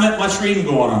there's not much reading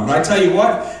going on. But I tell you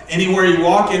what, anywhere you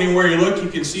walk, anywhere you look, you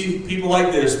can see people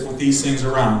like this with these things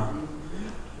around.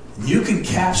 You can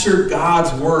capture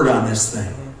God's Word on this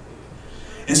thing.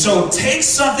 And so take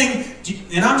something,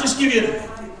 and I'm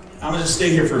going to stay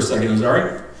here for a second, is that all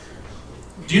right?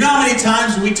 Do you know how many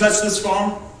times we touch this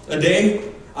phone a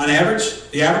day on average,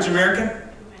 the average American?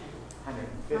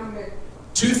 150.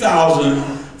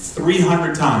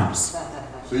 2,300 times.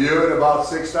 So you at about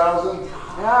 6,000?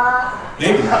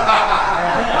 Maybe.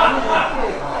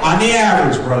 On the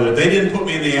average, brother. They didn't put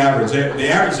me in the average. The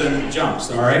average then jumps,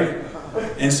 all right?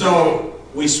 And so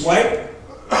we swipe,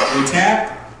 we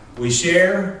tap, we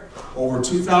share over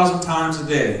 2,000 times a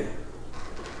day.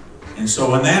 And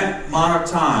so in that amount of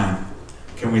time,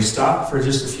 can we stop for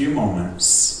just a few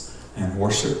moments and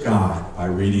worship God by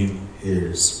reading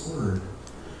His Word?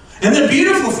 And the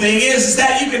beautiful thing is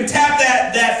that you can tap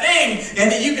that thing,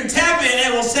 and that you can tap it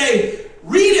and it will say,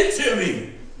 read it to me.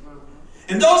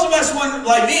 And those of us,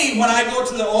 like me, when I go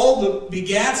to the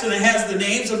begats and it has the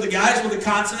names of the guys with the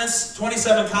consonants,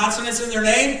 27 consonants in their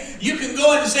name, you can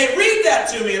go in and say, read that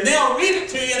to me. And they'll read it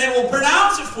to you and they will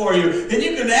pronounce it for you. And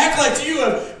you can act like you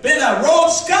have been a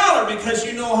Rhodes Scholar because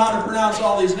you know how to pronounce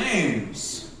all these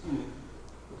names.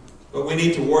 But we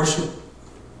need to worship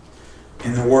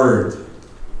in the Word,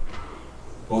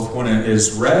 both when it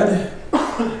is read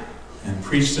and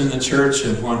preached in the church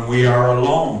and when we are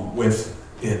alone with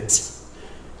it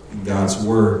in God's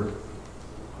Word.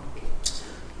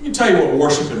 Let me tell you what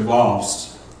worship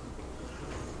involves.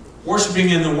 Worshiping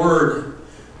in the Word,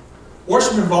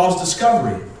 worship involves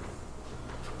discovery.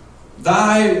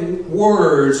 Thy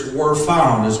words were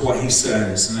found, is what he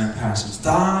says in that passage.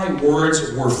 Thy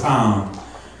words were found.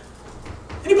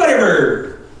 Anybody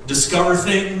ever discover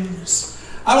things?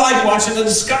 I like watching the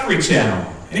Discovery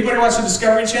Channel. Anybody watch the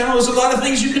Discovery Channel? There's a lot of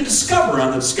things you can discover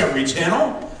on the Discovery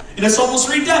Channel, and it's almost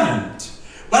redundant.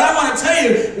 But I want to tell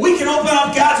you, we can open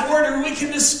up God's Word and we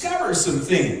can discover some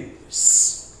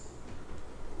things.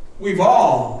 We've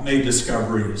all made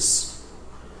discoveries.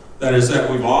 That is, that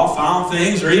we've all found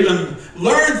things or even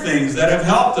learned things that have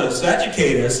helped us,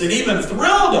 educate us, and even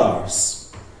thrilled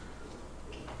us.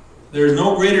 There's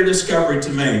no greater discovery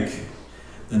to make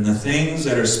than the things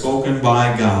that are spoken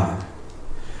by God.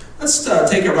 Let's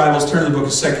take our Bibles, turn to the book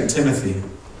of 2 Timothy.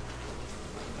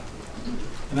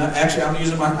 And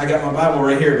I got my Bible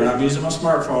right here, but I'm using my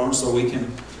smartphone so we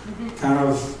can kind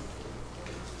of...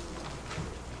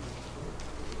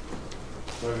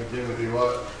 2 Timothy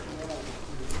what?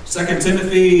 2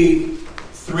 Timothy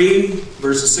 3,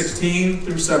 verses 16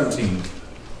 through 17.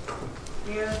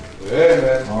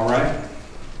 Amen. All right.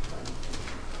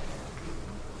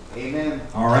 Amen.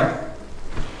 All right.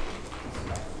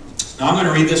 Now I'm going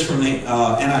to read this from the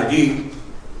NIV.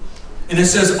 And it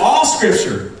says, all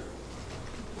Scripture.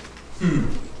 Did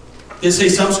it say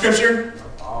some Scripture?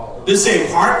 Did it say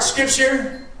part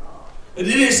Scripture? Did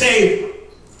it say...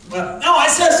 Well, no,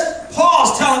 it says...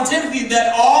 Paul's telling Timothy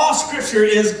that all Scripture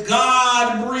is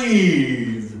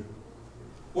God-breathed.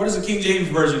 What does the King James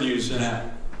Version use in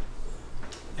that?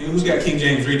 Hey, who's got King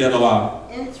James? Read that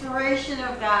aloud. Inspiration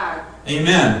of God.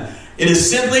 Amen. It is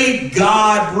simply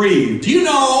God-breathed. Do you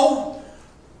know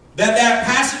that that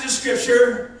passage of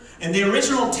Scripture and the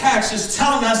original text is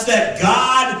telling us that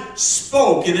God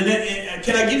spoke? And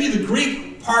can I give you the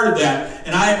Greek part of that?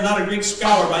 And I am not a Greek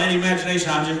scholar by any imagination.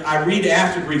 I read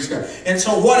after Greek scholar. And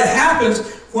so what happens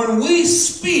when we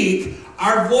speak,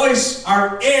 our voice,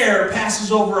 our air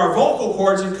passes over our vocal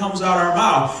cords and comes out our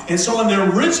mouth. And so in the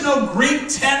original Greek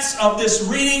text of this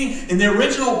reading, in the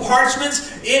original parchments,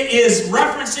 it is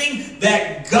referencing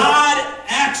that God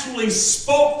actually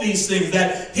spoke these things,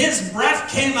 that His breath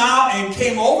came out and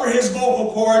came over His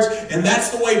vocal cords, and that's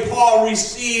the way Paul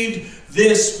received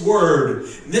this Word.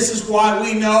 And this is why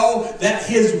we know that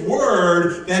His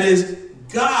Word, that is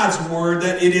God's Word,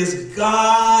 that it is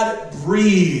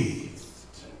God-breathed.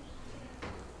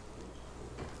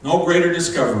 No greater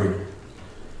discovery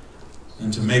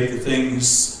than to make the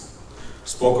things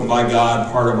spoken by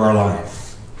God part of our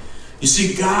life. You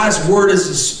see, God's Word is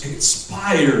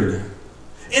inspired.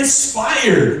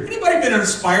 Inspired. Anybody been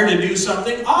inspired to do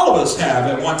something? All of us have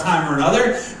at one time or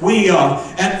another. We,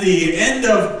 at the end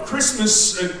of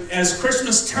Christmas, as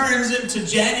Christmas turns into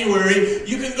January,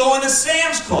 you can go into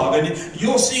Sam's Club and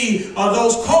you'll see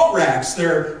those coat racks.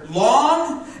 They're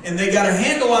long and they got a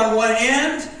handle on one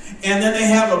end. And then they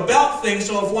have a belt thing,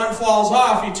 so if one falls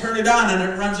off, you turn it on and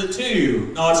it runs it to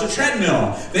you. No, it's a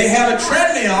treadmill. They have a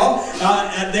treadmill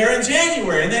there in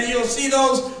January. And then you'll see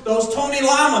those Tony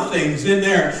Lama things in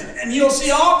there. And you'll see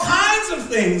all kinds of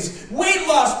things. Weight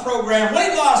loss program,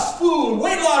 weight loss food,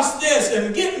 weight loss this,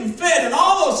 and getting fit, and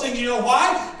all those things. You know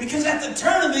why? Because at the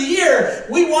turn of the year,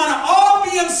 we want to all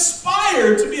be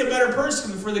inspired to be a better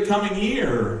person for the coming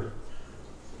year.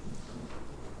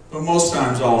 But most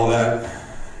times all of that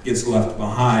gets left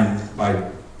behind by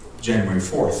January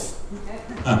 4th.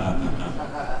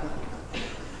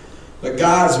 But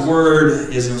God's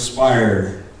Word is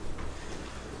inspired.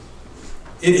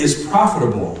 It is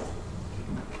profitable.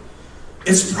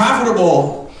 It's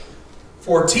profitable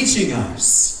for teaching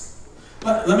us.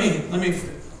 Let me.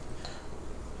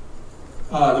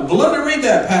 Belinda, read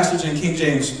that passage in King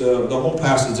James, the whole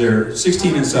passage there,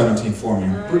 16 and 17 for me.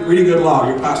 Read it good loud.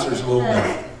 Your pastor's a little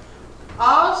bit.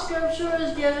 All Scripture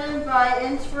is given by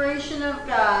inspiration of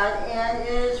God and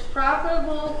is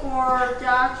profitable for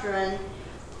doctrine,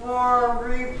 for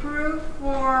reproof,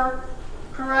 for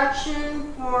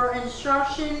correction, for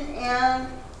instruction, and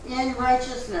in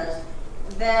righteousness,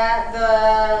 that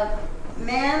the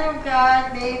man of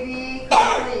God may be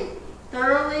complete,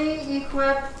 thoroughly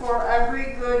equipped for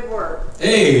every good work.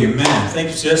 Amen. Thank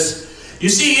you, sis. You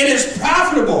see, it is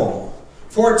profitable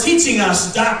for teaching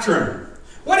us doctrine.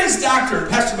 What is doctrine?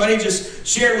 Pastor Buddy just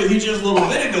shared with you just a little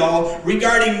bit ago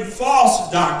regarding false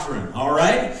doctrine, all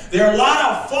right? There are a lot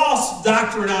of false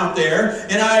doctrine out there,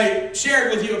 and I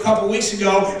shared with you a couple weeks ago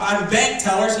on bank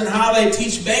tellers and how they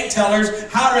teach bank tellers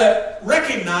how to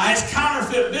recognize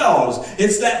counterfeit bills.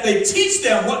 It's that they teach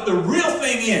them what the real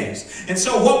thing is. And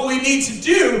so what we need to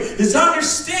do is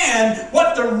understand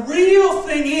what the real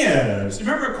thing is.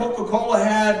 Remember Coca-Cola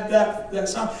had that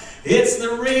song? It's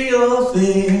the real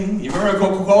thing. You remember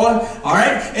Coca-Cola? All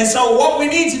right? And so what we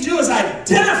need to do is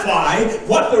identify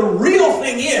what the real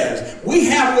thing is. We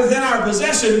have within our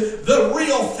possession the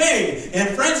real thing. And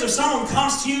friends, if someone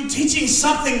comes to you teaching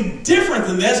something different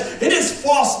than this, it is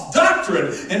false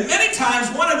doctrine. And many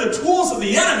times one of the tools of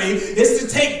the enemy is to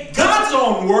take God's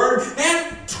own word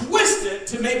and twist it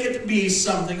to make it be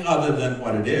something other than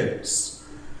what it is.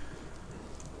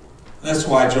 That's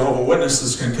why Jehovah's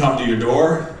Witnesses can come to your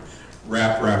door,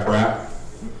 rap,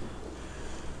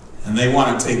 and they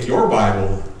want to take your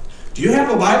Bible. Do you have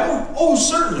a Bible? Oh,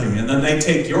 certainly. And then they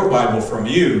take your Bible from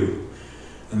you,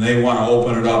 and they want to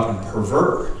open it up and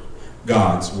pervert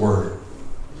God's word.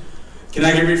 Can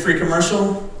I give you a free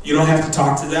commercial? You don't have to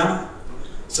talk to them.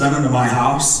 Send them to my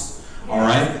house, all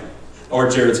right? Or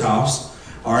Jared's house,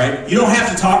 all right? You don't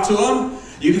have to talk to them.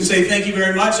 You can say, thank you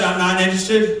very much, I'm not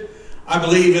interested. I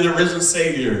believe in a risen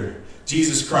Savior,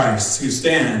 Jesus Christ, who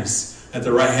stands at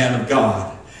the right hand of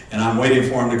God. And I'm waiting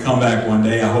for him to come back one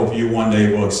day. I hope you one day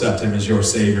will accept him as your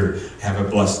Savior. Have a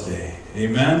blessed day.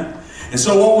 Amen? And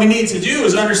so what we need to do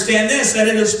is understand this, that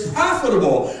it is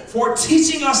profitable for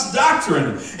teaching us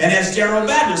doctrine. And as General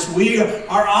Baptists, we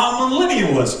are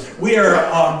amillennialists. We are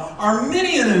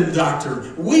Arminian in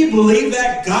doctrine. We believe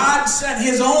that God sent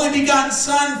his only begotten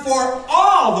Son for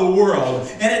all the world.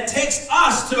 And it takes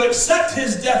us to accept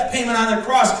his death payment on the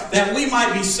cross that we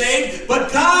might be saved.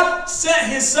 But God sent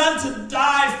his Son to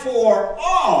die for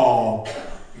all.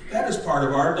 That is part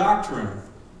of our doctrine.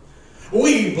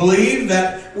 We believe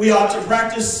that we ought to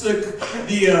practice the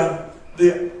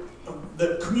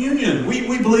communion.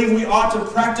 We believe we ought to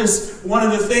practice one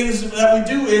of the things that we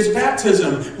do is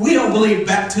baptism. We don't believe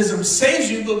baptism saves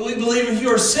you, but we believe if you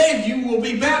are saved, you will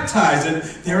be baptized. And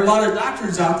there are a lot of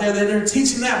doctrines out there that are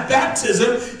teaching that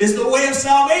baptism is the way of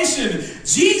salvation.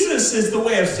 Jesus is the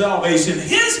way of salvation.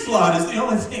 His blood is the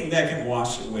only thing that can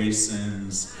wash away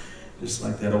sins. Just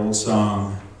like that old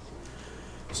song.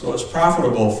 So it's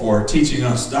profitable for teaching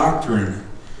us doctrine.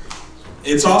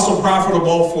 It's also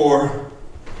profitable for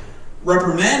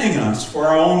reprimanding us for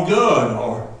our own good,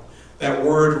 or that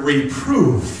word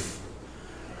reproof.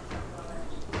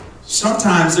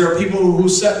 Sometimes there are people who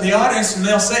sit in the audience and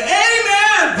they'll say,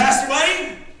 amen, Pastor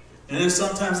Buddy. And then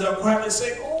sometimes they'll quietly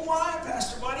say, oh my,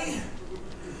 Pastor Buddy.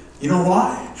 You know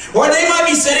why? Or they might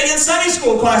be sitting in Sunday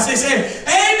school class. They say,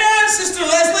 amen, Sister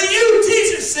Leslie, you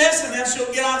teach it, sis. And then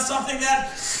she'll get on something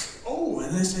that, oh,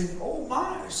 and they say, oh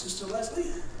my, Sister Leslie.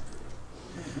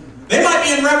 They might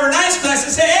be in Reverend Knight's class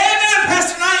and say, amen,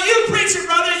 Pastor Knight, you preach it,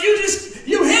 brother.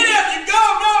 You hit him, you go.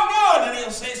 And then he'll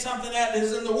say something that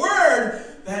is in the Word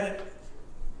that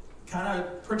kind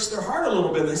of pricks their heart a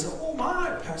little bit. They say, oh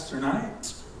my, Pastor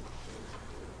Knight.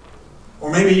 Or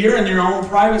maybe you're in your own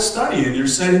private study and you're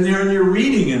sitting there and you're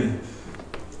reading and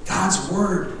God's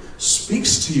Word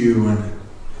speaks to you and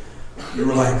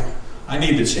you're like, I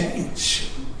need to change.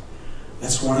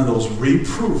 That's one of those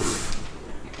reproof.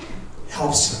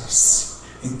 Helps us,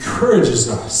 encourages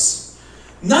us.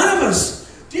 None of us,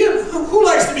 who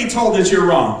likes to be told that you're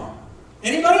wrong?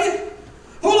 Anybody?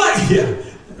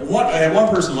 One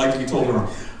person liked to be told they're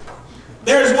wrong.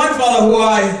 There's one fellow who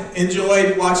I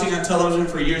enjoyed watching on television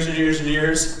for years and years and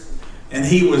years, and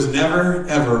he was never,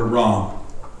 ever wrong.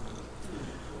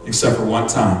 Except for one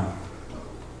time.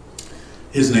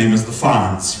 His name is the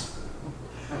Frantz.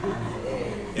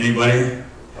 Anybody?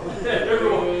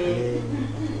 Everyone.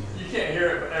 You can't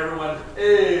hear it, but everyone.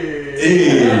 Hey.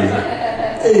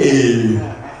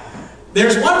 Hey.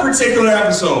 There's one particular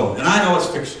episode, and I know it's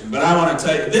fiction. but I want to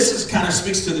tell you, this kind of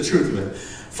speaks to the truth of it.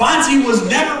 Frantz was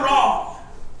never wrong.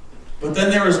 But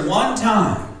then there was one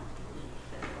time,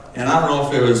 and I don't know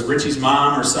if it was Richie's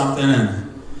mom or something,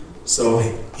 and so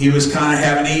he was kind of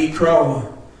having to eat crow.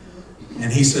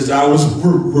 And he says, I was...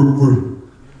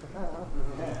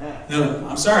 No,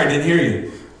 I'm sorry, I didn't hear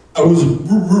you. I was...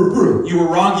 You were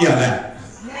wrong, yeah, that.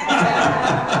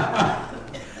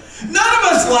 None of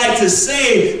us like to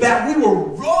say that we were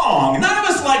wrong. None of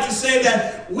us like to say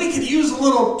that we could use a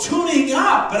little tuning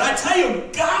up. But I tell you,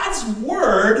 God's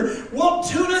Word will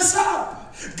tune us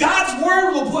up. God's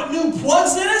Word will put new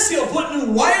plugs in us. He'll put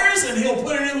new wires, and He'll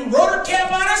put a new rotor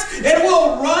cap on us, and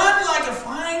we'll run like a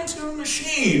fine-tuned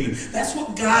machine. That's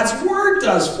what God's Word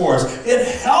does for us. It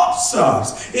helps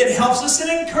us. It helps us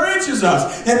and encourages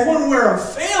us. And when we're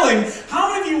failing,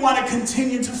 how many of you want to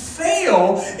continue to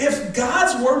fail if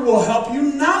God's Word will help you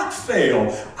not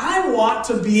fail? I want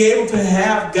to be able to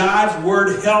have God's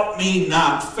Word help me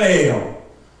not fail.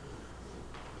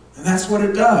 And that's what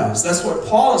it does. That's what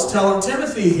Paul is telling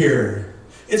Timothy here.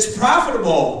 It's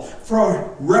profitable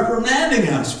for reprimanding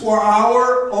us for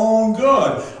our own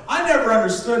good. I never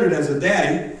understood it as a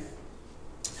daddy.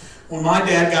 When my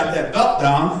dad got that belt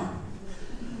down,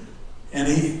 and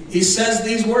he says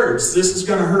these words, this is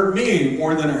going to hurt me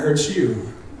more than it hurts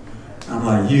you. I'm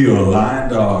like, you a lying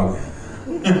dog.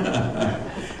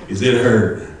 Because it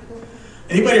hurt.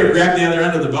 Anybody ever grabbed the other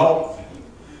end of the belt?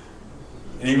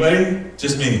 Anybody?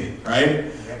 Just me, right?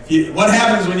 What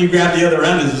happens when you grab the other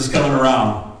end as it's coming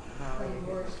around?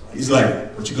 He's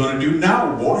like, what you going to do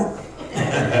now, boy?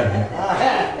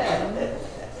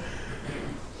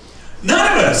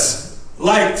 None of us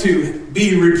like to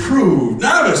be reproved.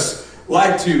 None of us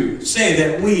like to say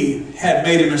that we had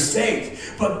made a mistake.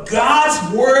 But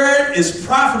God's Word is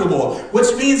profitable,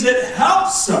 which means it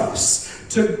helps us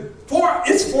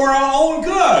it's for our own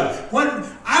good. When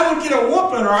I would get a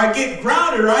whooping, or I get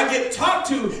grounded, or I get talked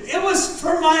to, it was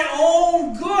for my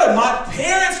own good. My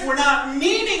parents were not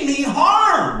meaning me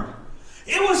harm.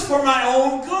 It was for my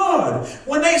own good.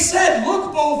 When they said,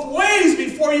 look both ways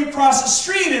before you cross the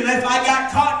street, and if I got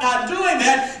caught not doing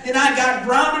that, then I got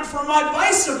grounded from my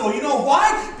bicycle. You know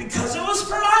why? Because it was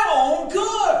for my own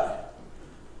good.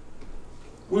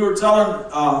 We were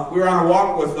on a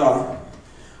walk with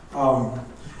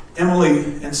Emily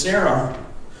and Sarah,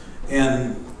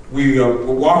 and we were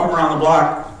walking around the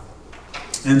block,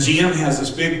 and GM has this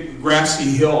big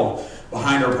grassy hill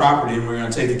behind our property, and we're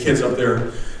going to take the kids up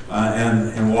there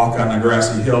and walk on the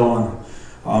grassy hill.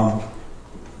 And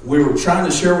we were trying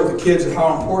to share with the kids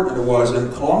how important it was.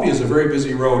 And Columbia is a very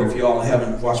busy road, if you all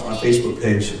haven't watched my Facebook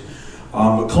page.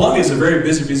 But Columbia is a very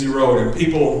busy road, and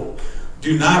people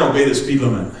do not obey the speed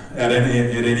limit at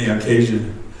any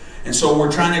occasion. And so we're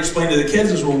trying to explain to the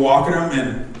kids as we're walking them,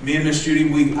 and me and Miss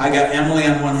Judy, I got Emily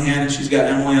on one hand, and she's got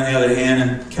Emily on the other hand,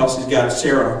 and Kelsey's got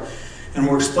Sarah. And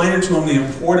we're explaining to them the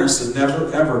importance of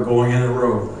never, ever going in the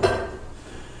road.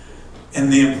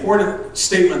 And the important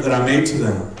statement that I made to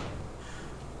them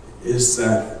is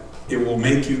that it will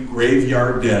make you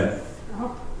graveyard dead.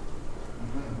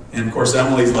 And of course,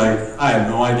 Emily's like, I have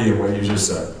no idea what you just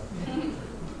said.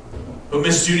 What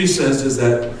Miss Judy says is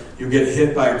that you'll get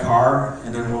hit by a car,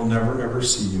 and then we'll never, ever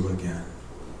see you again.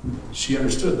 She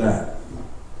understood that.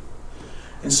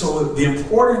 And so the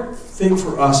important thing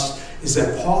for us is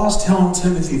that Paul's telling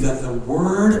Timothy that the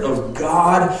Word of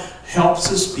God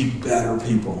helps us be better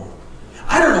people.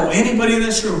 I don't know anybody in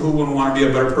this room who wouldn't want to be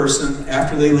a better person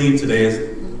after they leave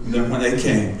today than when they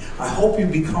came. I hope you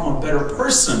become a better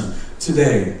person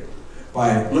today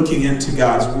by looking into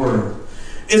God's Word.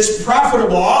 It's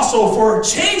profitable also for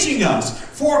changing us,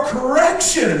 for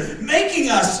correction, making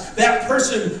us that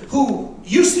person who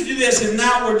used to do this and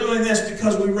now we're doing this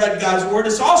because we read God's Word.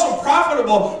 It's also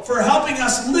profitable for helping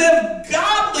us live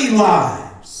godly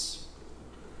lives,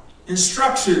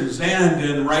 instructions, and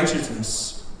in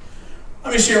righteousness.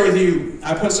 Let me share with you,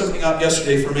 I put something up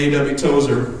yesterday from A.W.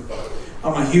 Tozer.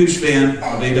 I'm a huge fan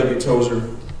of A.W. Tozer.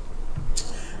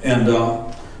 And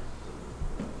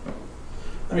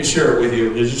let me share it with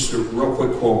you. It's just a real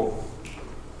quick quote.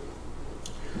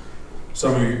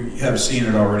 Some of you have seen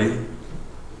it already.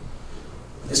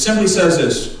 It simply says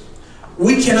this: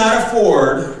 we cannot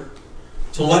afford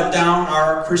to let down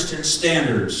our Christian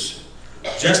standards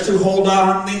just to hold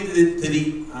on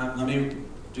let me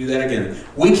do that again.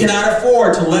 We cannot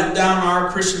afford to let down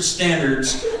our Christian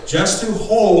standards just to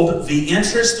hold the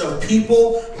interest of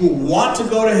people who want to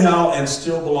go to hell and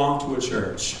still belong to a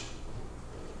church.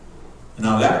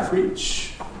 Now that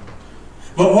preach.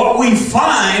 But what we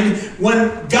find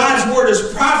when God's Word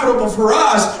is profitable for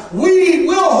us, we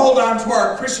will hold on to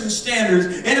our Christian standards.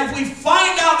 And if we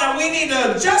find out that we need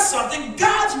to adjust something,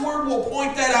 God's Word will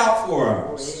point that out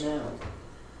for us. Amen.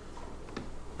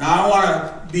 Now I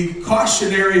want to be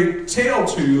cautionary tale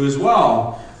to you as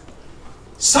well.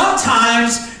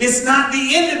 Sometimes it's not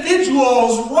the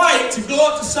individual's right to go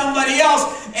up to somebody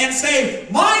else and say,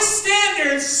 my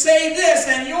standards say this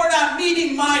and you're not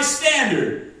meeting my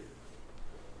standard.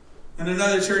 In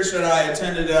another church that I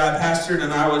attended, that I pastored,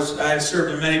 and I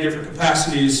served in many different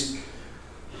capacities.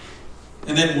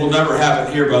 And it will never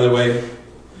happen here, by the way.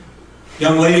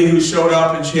 Young lady who showed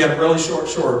up and she had really short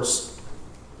shorts.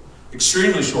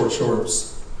 Extremely short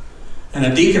shorts. And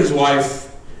a deacon's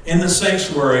wife in the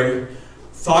sanctuary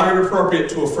thought it appropriate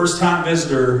to a first-time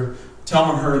visitor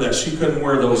telling her that she couldn't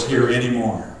wear those here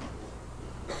anymore.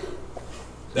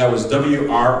 That was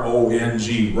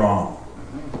W-R-O-N-G, wrong.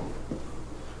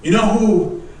 You know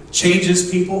who changes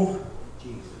people?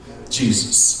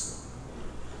 Jesus.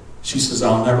 She says,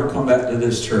 I'll never come back to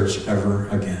this church ever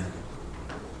again.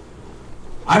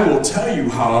 I will tell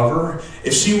you, however,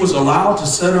 if she was allowed to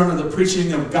sit under the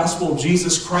preaching of the gospel of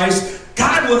Jesus Christ,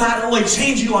 God will not only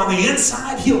change you on the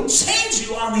inside, He'll change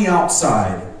you on the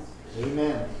outside.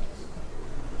 Amen.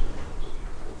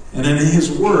 And in His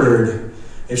Word,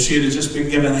 if she had just been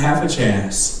given half a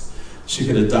chance, she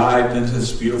could have dived into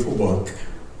this beautiful book.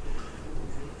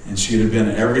 And she'd have been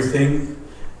everything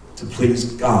to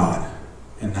please God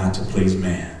and not to please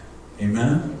man.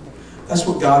 Amen? That's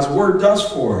what God's Word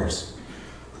does for us.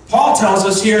 Paul tells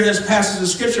us here in this passage of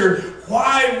Scripture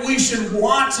why we should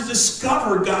want to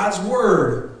discover God's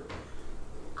Word.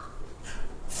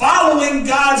 Following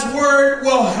God's Word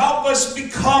will help us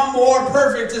become more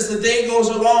perfect as the day goes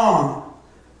along.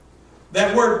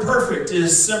 That word perfect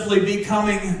is simply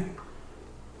becoming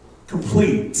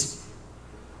complete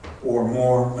or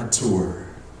more mature.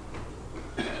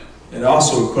 It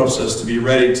also equips us to be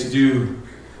ready to do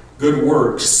good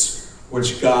works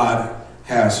which God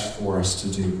has for us to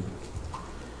do.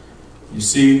 You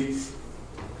see,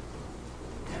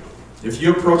 if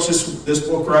you approach this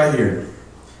book right here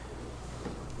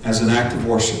as an act of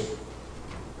worship,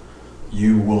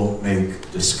 you will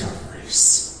make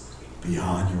discoveries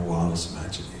beyond your wildest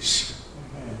imagination.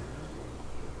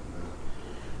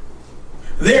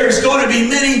 There's going to be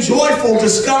many joyful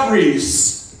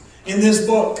discoveries in this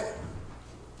book.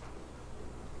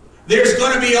 There's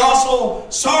going to be also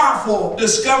sorrowful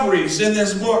discoveries in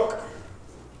this book.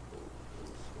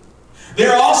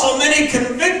 There are also many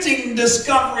convicting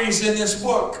discoveries in this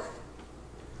book.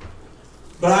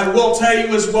 But I will tell you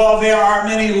as well, there are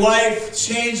many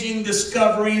life-changing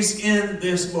discoveries in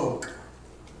this book.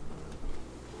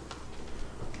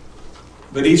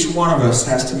 But each one of us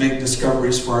has to make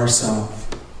discoveries for ourselves.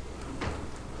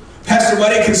 Pastor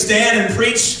Buddy can stand and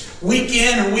preach week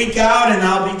in and week out, and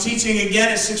I'll be teaching again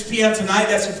at 6 p.m. tonight.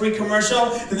 That's a free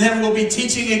commercial. And then we'll be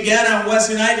teaching again on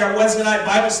Wednesday night, our Wednesday night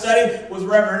Bible study with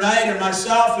Reverend Knight and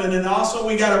myself. And then also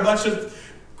we got a bunch of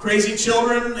crazy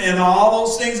children and all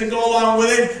those things that go along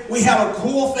with it. We have a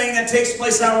cool thing that takes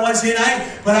place on Wednesday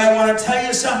night. But I want to tell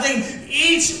you something.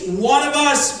 Each one of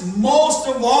us, most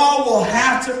of all, will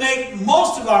have to make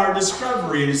most of our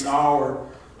discoveries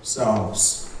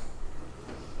ourselves.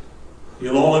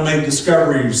 You'll only make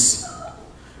discoveries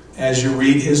as you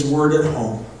read His Word at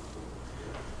home,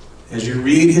 as you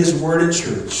read His Word in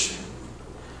church.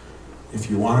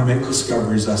 If you want to make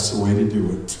discoveries, that's the way to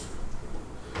do it.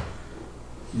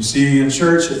 You see, in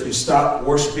church, if you stop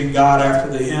worshiping God after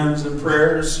the hymns and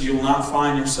prayers, you will not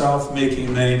find yourself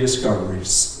making many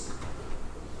discoveries.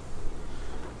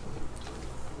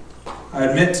 I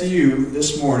admit to you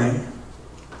this morning,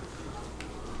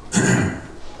 by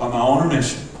my own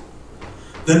admission,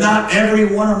 that not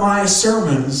every one of my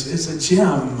sermons is a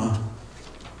gem.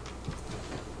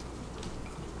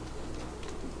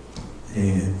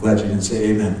 Hey, I'm glad you didn't say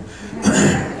amen.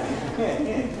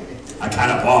 I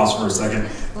kind of paused for a second.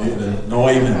 No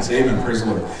amens. Amen. Praise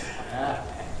the Lord.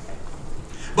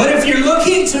 But if you're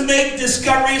looking to make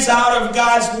discoveries out of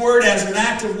God's Word as an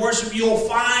act of worship, you'll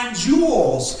find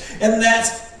jewels, and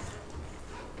that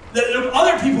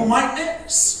other people might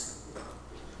miss.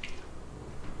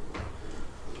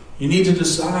 You need to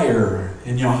desire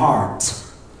in your heart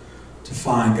to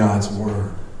find God's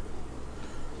Word.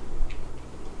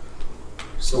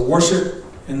 So worship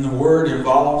in the Word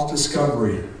involves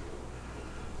discovery.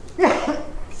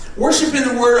 Worship in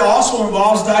the Word also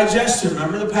involves digestion.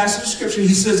 Remember the passage of Scripture? He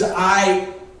says,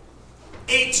 I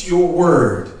ate your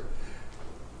Word.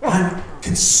 I'm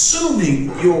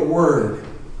consuming your Word.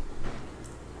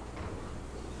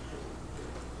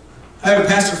 I have a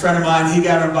pastor friend of mine. He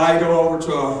got invited over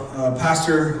to a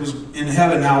pastor who's in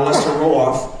heaven now, Lester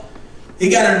Roloff. He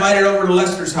got invited over to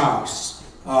Lester's house.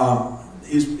 My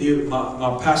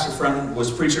pastor friend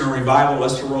was preaching a revival at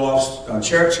Lester Roloff's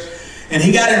church. And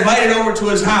he got invited over to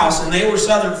his house, and they were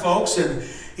Southern folks. And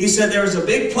he said there was a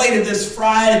big plate of this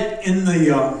fried on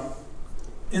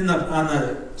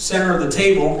the center of the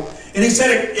table. And he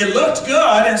said it looked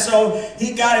good, and so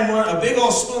he got him a big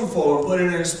old spoonful and put it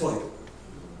in his plate.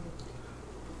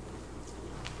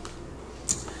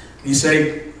 He said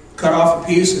he cut off a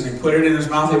piece and he put it in his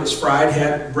mouth. It was fried,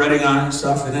 had breading on it and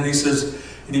stuff. And then he says,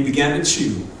 and he began to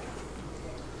chew.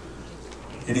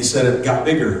 And he said it got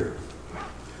bigger.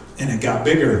 And it got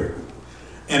bigger.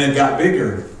 And it got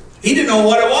bigger. He didn't know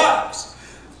what it was.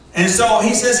 And so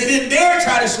he says he didn't dare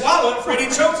try to swallow it, afraid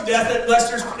he'd choke to death at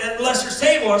Lester's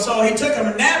table. And so he took him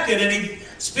a napkin and he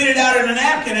spit it out in a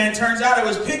napkin, and it turns out it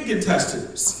was pig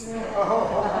intestines.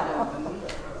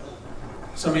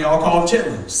 Some of y'all call them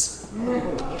chitlins.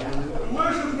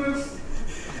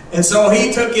 And so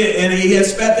he took it and he had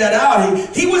spat that out.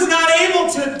 He was not able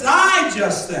to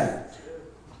digest that.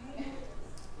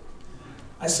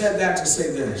 I said that to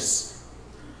say this.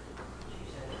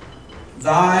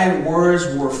 Thy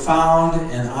words were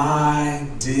found, and I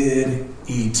did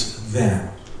eat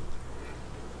them.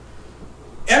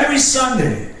 Every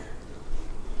Sunday,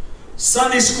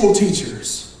 Sunday school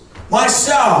teachers,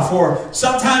 myself, or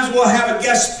sometimes we'll have a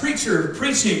guest preacher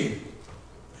preaching.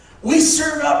 We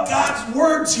serve up God's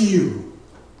Word to you.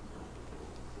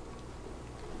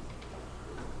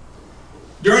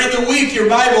 During the week, your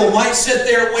Bible might sit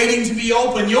there waiting to be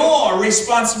opened. Your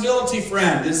responsibility,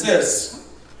 friend, is this: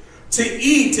 to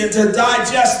eat and to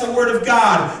digest the Word of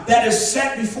God that is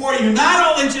set before you,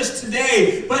 not only just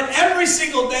today, but every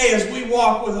single day as we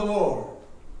walk with the Lord.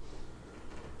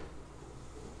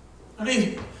 Let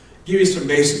me give you some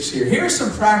basics here. Here are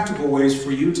some practical ways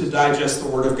for you to digest the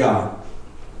Word of God.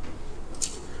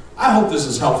 I hope this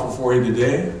is helpful for you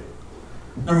today.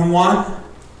 Number one,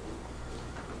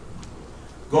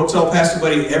 go tell Pastor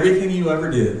Buddy everything you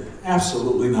ever did.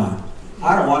 Absolutely not.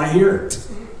 I don't want to hear it.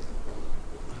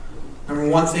 Number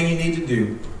one thing you need to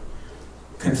do,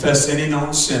 confess any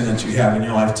known sin that you have in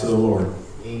your life to the Lord.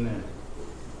 Amen.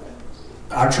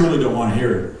 I truly don't want to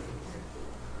hear it.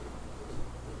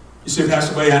 You say,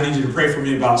 Pastor Buddy, I need you to pray for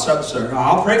me about such and such.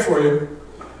 I'll pray for you.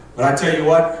 But I tell you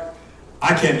what,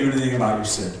 I can't do anything about your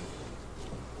sin.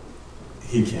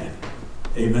 He can.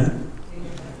 Amen?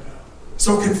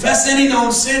 So confess any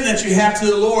known sin that you have to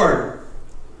the Lord.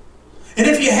 And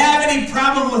if you have any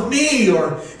problem with me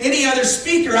or any other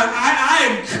speaker,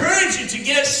 I encourage you to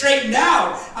get it straightened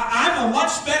out. I'm a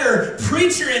much better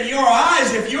preacher in your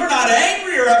eyes if you're not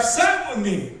angry or upset with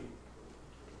me.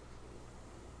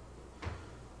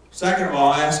 Second of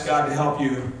all, ask God to help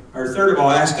you, or third of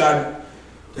all, ask God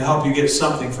to help you get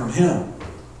something from Him.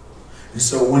 And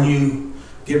so when you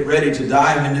get ready to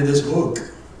dive into this book,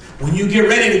 when you get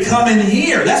ready to come in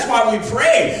here, that's why we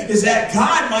pray, is that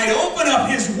God might open up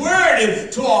His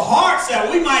Word to our hearts,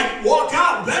 that we might walk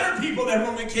out better people than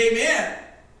when we came in.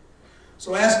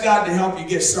 So ask God to help you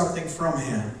get something from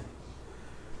Him.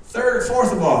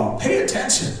 Fourth of all, pay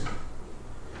attention.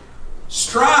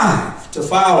 Strive to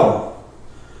follow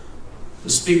the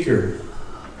speaker,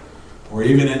 or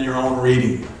even in your own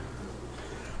reading.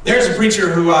 There's a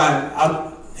preacher who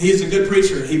he's a good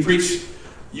preacher. He preached,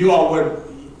 you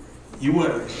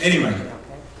would, anyway.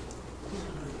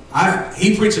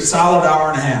 He preached a solid hour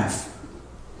and a half.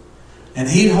 And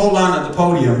he'd hold on to the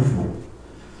podium,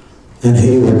 and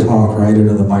he would talk right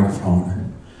into the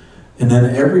microphone. And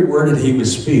then every word that he would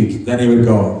speak, then he would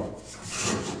go.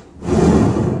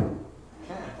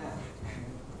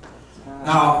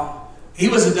 Now, he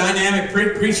was a dynamic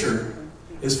preacher.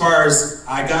 As far as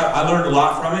I learned a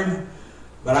lot from him.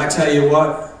 But I tell you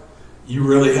what, you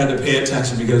really had to pay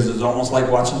attention because it's almost like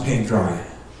watching paint dry.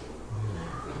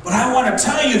 But I want to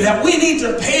tell you that we need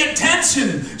to pay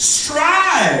attention.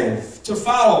 Strive to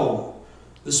follow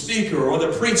the speaker or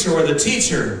the preacher or the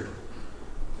teacher.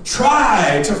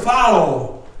 Try to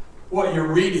follow what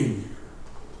you're reading.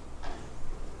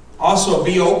 Also,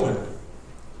 be open.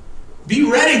 Be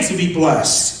ready to be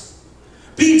blessed.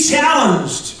 Be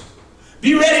challenged.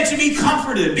 Be ready to be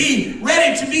comforted. Be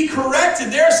ready to be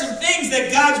corrected. There are some things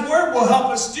that God's Word will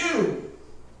help us do.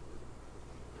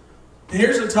 And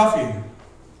here's a toughie.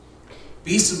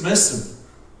 Be submissive.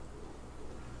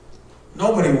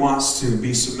 Nobody wants to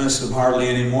be submissive hardly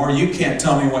anymore. You can't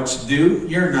tell me what to do.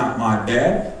 You're not my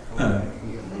dad.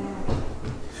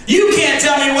 You can't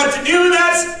tell me what to do.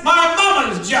 That's my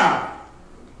mama's job.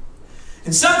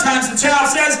 And sometimes the child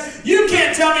says, you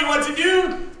can't tell me what to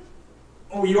do.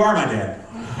 Oh, you are my dad.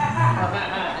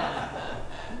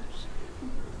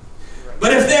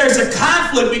 But if there's a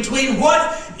conflict between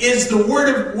what is the word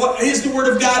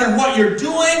of God and what you're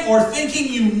doing or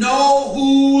thinking, you know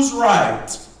who's right.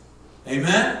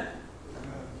 Amen?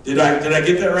 Did I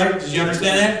get that right? Did you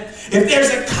understand that? If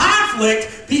there's a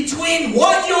conflict between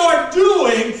what you're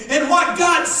doing and what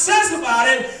God says about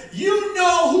it, you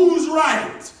know who's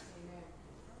right.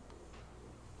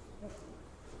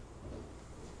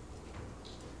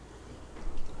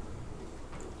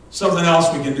 Something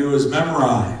else we can do is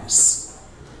memorize.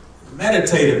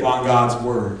 Meditate upon God's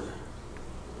Word.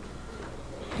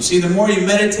 You see, the more you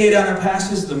meditate on a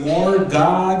passage, the more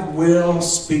God will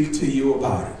speak to you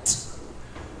about it.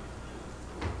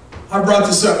 I brought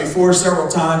this up before several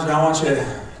times, and I want you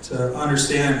to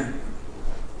understand.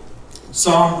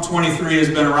 Psalm 23 has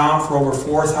been around for over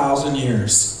 4,000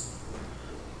 years.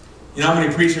 You know how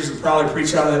many preachers have probably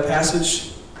preached out of that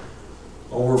passage?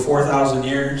 Over 4,000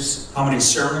 years. How many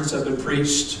sermons have been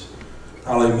preached?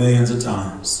 Probably millions of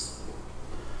times.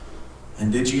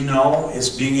 And did you know it's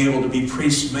being able to be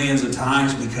preached millions of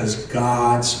times because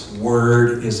God's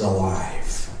Word is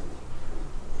alive?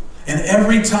 And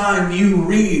every time you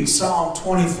read Psalm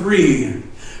 23,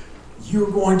 you're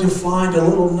going to find a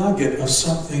little nugget of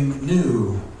something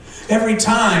new. Every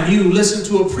time you listen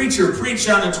to a preacher preach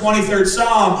on the 23rd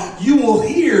Psalm, you will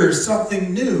hear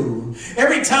something new.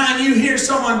 Every time you hear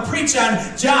someone preach on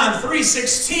John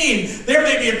 3:16, there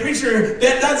may be a preacher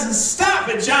that doesn't stop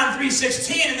at John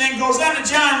 3:16 and then goes on to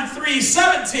John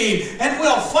 3:17, and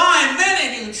we'll find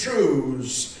many new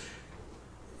truths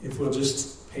if we'll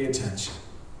just pay attention.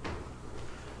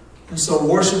 And so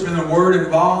worshiping the Word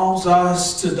involves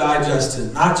us to digest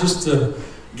it, not just to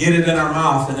get it in our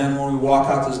mouth and then when we walk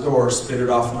out this door, spit it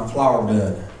off in a flower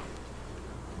bed.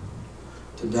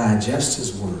 To digest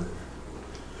His Word.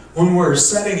 When we're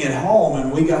sitting at home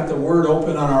and we got the Word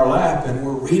open on our lap and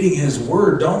we're reading His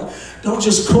Word, don't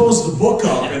just close the book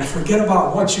up and forget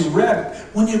about what you read.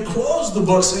 When you close the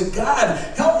book, say, God,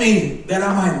 help me that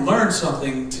I might learn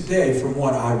something today from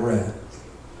what I read.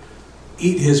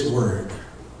 Eat His Word.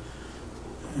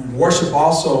 And worship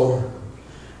also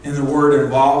in the Word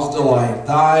involves delight.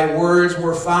 Thy words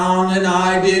were found, and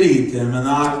I did eat them, and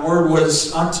thy word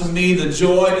was unto me the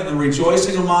joy and the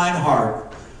rejoicing of mine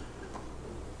heart.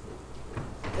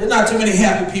 There's not too many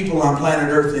happy people on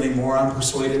planet Earth anymore, I'm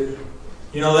persuaded.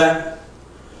 You know that?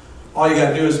 All you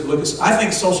got to do is look at... I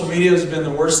think social media has been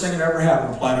the worst thing that ever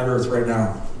happened on planet Earth right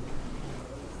now.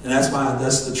 And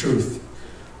that's the truth.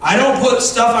 I don't put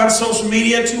stuff on social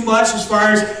media too much as far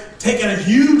as taking a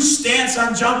huge stance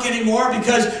on junk anymore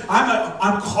because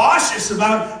I'm cautious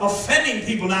about offending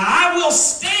people. Now, I will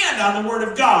stand on the Word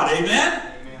of God. Amen?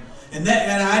 And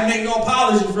I make no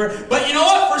apologies for it. But you know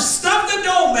what? For stuff that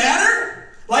don't matter,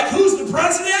 like who's the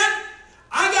president,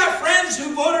 I got friends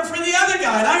who voted for the other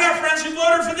guy, and I got friends who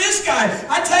voted for this guy.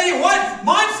 I tell you what,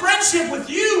 my friendship with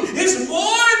you is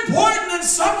more important than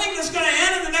something that's going to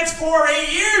end in the next 4 or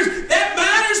 8 years. That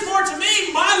matters more to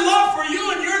me, my love for you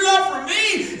and your love for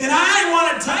me. And I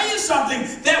want to tell you something,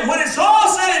 that when it's all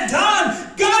said and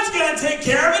done, God's going to take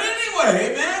care of it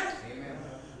anyway. Amen? Amen.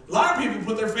 A lot of people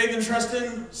put their faith and trust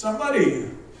in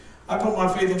somebody. I put my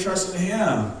faith and trust in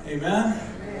Him. Amen?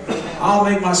 I'll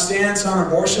make my stance on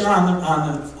abortion I'm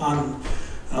going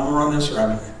to run this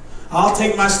rabbit. I'll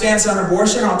take my stance on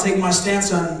abortion. I'll take my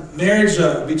stance on marriage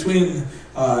between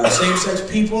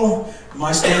same-sex people.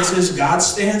 My stance is God's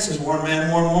stance is one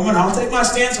man, one woman. I'll take my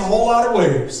stance a whole lot of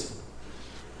ways.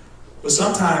 But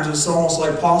sometimes it's almost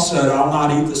like Paul said, I'll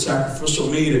not eat the sacrificial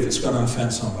meat if it's going to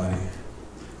offend somebody.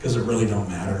 Because it really don't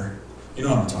matter. You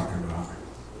know what I'm talking about.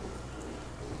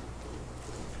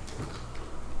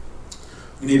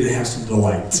 We need to have some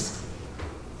delight.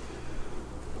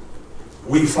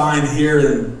 We find here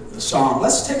in the Psalm.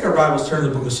 Let's take our Bibles, turn to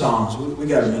the book of Psalms. We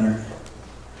got a minute.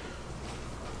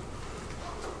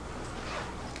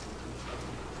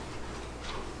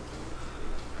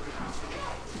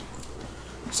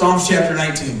 Psalms chapter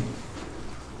 19.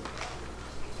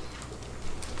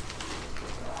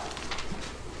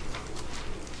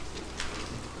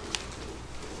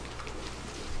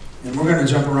 And we're going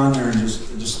to jump around there in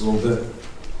just a little bit.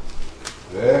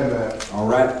 Amen. All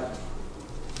right.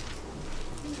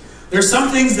 There's some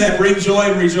things that bring joy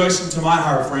and rejoicing to my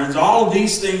heart, friends. All of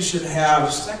these things should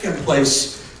have second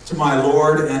place to my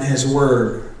Lord and His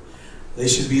Word. They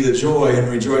should be the joy and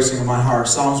rejoicing of my heart.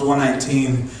 Psalms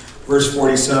 119, verse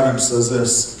 47 says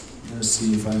this. Let's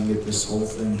see if I can get this whole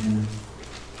thing here.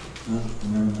 No,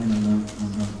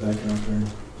 I'm not backing up there.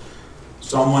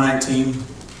 Psalm 119.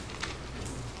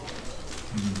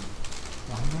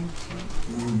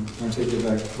 I'll take it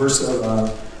back. Verse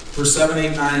 7,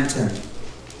 8, 9, and 10.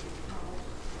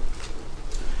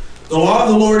 The law of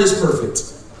the Lord is perfect,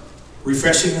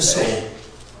 refreshing the soul.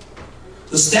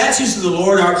 The statutes of the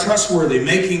Lord are trustworthy,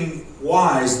 making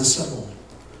wise the simple.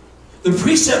 The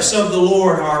precepts of the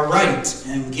Lord are right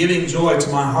and giving joy to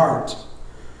my heart.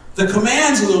 The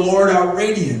commands of the Lord are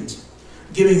radiant,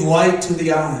 giving light to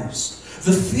the eyes.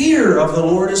 The fear of the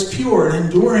Lord is pure and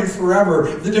enduring forever.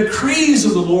 The decrees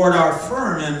of the Lord are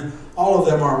firm, and all of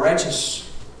them are righteous.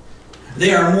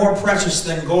 They are more precious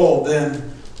than gold,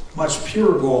 than much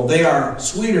pure gold. They are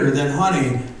sweeter than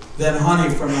honey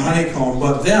from the honeycomb.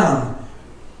 But them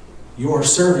your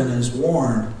servant is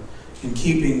warned. In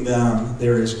keeping them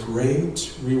there is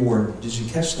great reward. Did you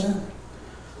catch that?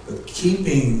 But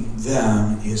keeping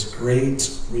them is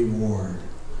great reward.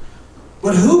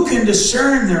 But who can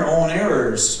discern their own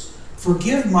errors?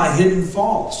 Forgive my hidden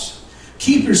faults.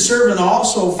 Keep your servant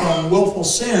also from willful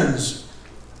sins.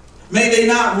 May they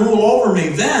not rule over me.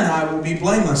 Then I will be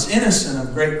blameless, innocent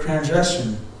of great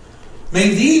transgression. May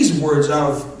these words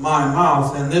of my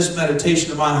mouth and this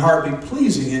meditation of my heart be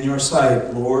pleasing in your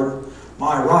sight, Lord,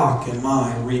 my rock and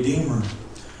my redeemer.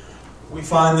 We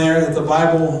find there that the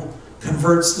Bible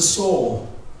converts the soul.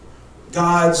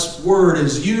 God's word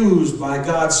is used by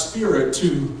God's Spirit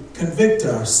to convict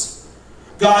us.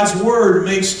 God's word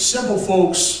makes simple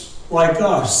folks like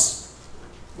us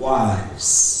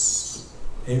wise.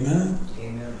 Amen?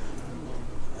 Amen.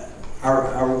 I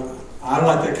don't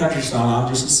like that country song, I'm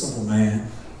just a simple man.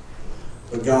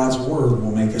 But God's word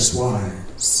will make us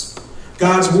wise.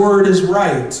 God's word is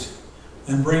right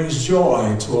and brings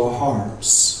joy to our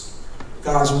hearts.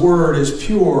 God's word is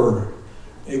pure.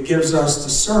 It gives us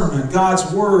discernment.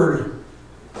 God's word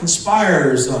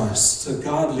inspires us to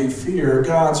godly fear.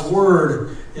 God's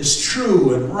word is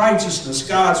true and righteousness.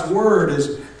 God's word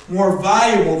is more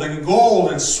valuable than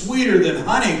gold and sweeter than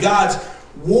honey. God's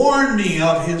warned me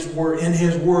of His word in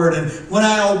His word. And when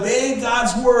I obey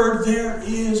God's word, there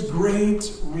is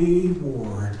great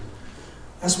reward.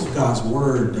 That's what God's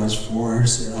word does for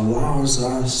us. It allows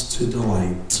us to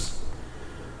delight.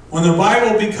 When the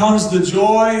Bible becomes the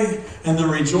joy and the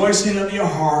rejoicing of your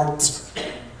heart,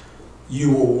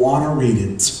 you will want to read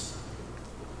it.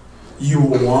 You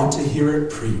will want to hear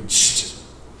it preached.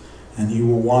 And you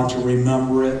will want to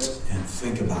remember it and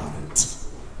think about it.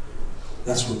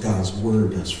 That's what God's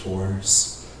word does for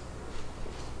us.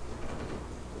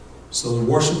 So the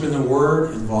worship in the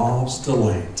word involves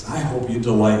delight. I hope you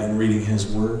delight in reading His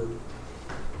word.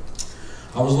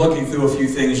 I was looking through a few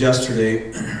things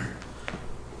yesterday.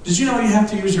 Did you know you have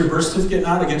to use your birth certificate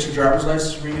now to get your driver's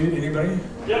license renewed? Anybody?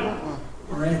 Yeah.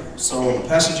 All right. So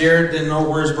Pastor Jared didn't know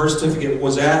where his birth certificate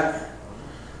was at,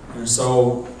 and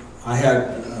so I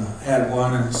had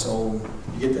one, and so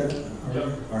you get that?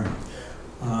 Yep. All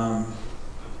right.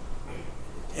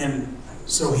 And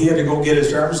so he had to go get his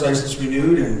driver's license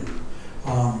renewed, and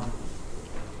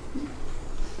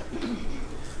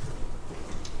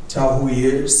tell who he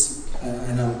is.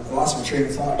 And I lost my train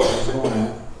of thought where I was going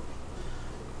at.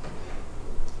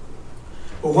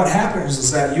 But what happens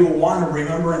is that you will want to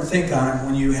remember and think on it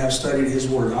when you have studied His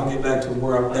word. I'll get back to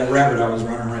that rabbit I was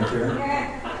running right there.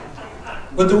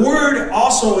 But the word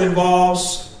also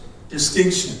involves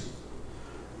distinction.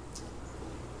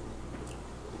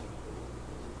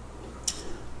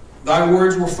 Thy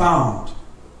words were found,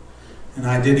 and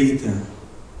I did eat them.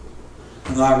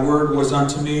 And thy word was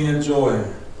unto me a joy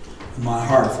in my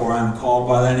heart, for I am called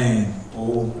by thy name,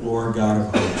 O Lord God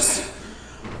of hosts.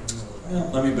 Well,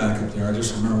 let me back up there. I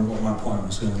just remember what my point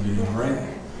was going to be, all right?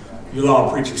 You allow a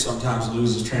preacher sometimes to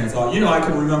lose his train of thought. You know, I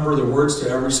can remember the words to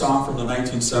every song from the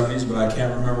 1970s, but I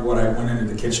can't remember what I went into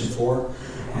the kitchen for,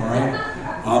 all right?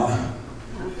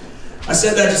 I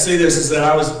said that to say this, is that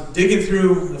I was digging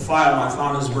through the file and I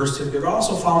found his birth certificate. I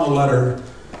also found a letter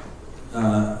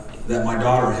that my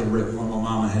daughter had written when my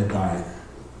mama had died.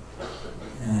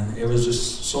 And it was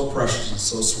just so precious and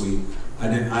so sweet.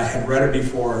 I had read it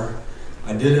before.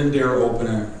 I didn't dare open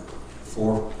it,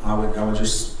 for I would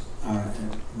just,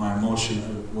 my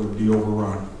emotion would be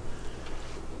overrun.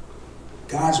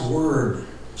 God's word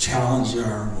challenges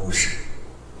our emotion.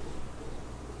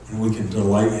 And we can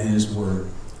delight in His word.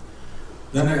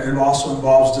 Then it also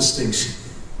involves distinction.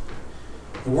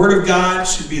 The word of God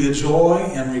should be the joy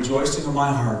and rejoicing of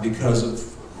my heart because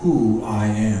of who I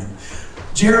am.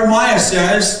 Jeremiah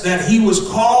says that he was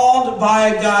called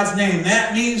by God's name.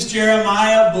 That means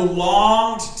Jeremiah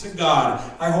belonged to God.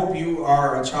 I hope you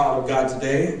are a child of God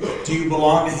today. Do you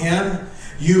belong to Him?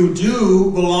 you do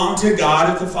belong to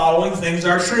God if the following things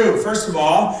are true. First of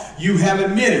all, you have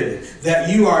admitted that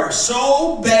you are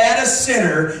so bad a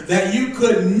sinner that you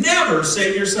could never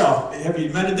save yourself. Have you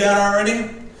admitted that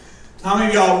already? How many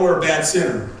of y'all were a bad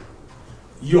sinner?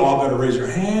 You all better raise your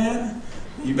hand.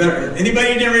 You better.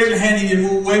 Anybody who didn't raise your hand, you didn't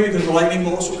move away because the lightning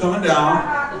bolts were coming down.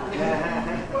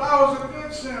 Well, I was a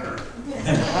good sinner.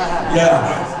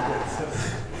 Yeah.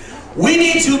 We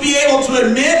need to be able to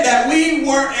admit that we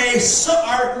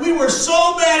were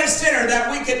so bad a sinner that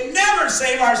we could never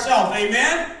save ourselves.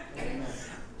 Amen?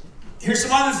 Here's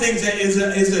some other things that is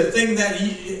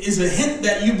a hint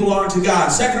that you belong to God.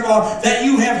 Second of all, that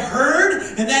you have heard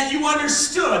and that you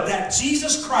understood that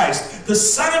Jesus Christ, the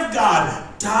Son of God,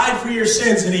 died for your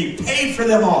sins and He paid for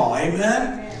them all.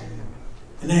 Amen?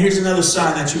 And then here's another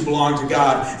sign that you belong to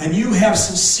God. And you have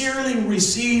sincerely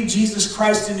received Jesus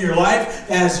Christ in your life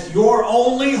as your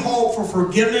only hope for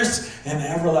forgiveness and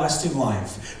everlasting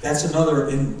life. That's another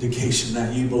indication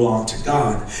that you belong to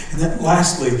God. And then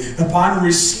lastly, upon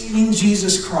receiving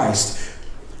Jesus Christ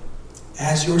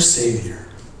as your Savior,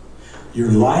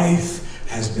 your life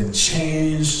has been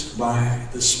changed by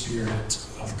the Spirit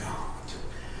of God.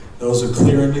 Those are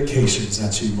clear indications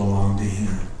that you belong to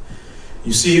Him.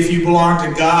 You see, if you belong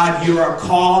to God, you are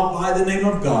called by the name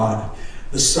of God,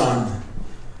 the Son.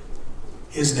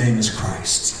 His name is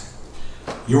Christ.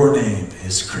 Your name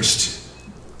is Christian.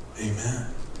 Amen.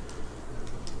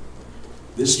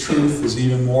 This truth is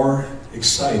even more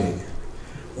exciting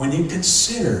when you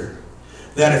consider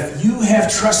that if you have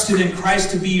trusted in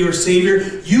Christ to be your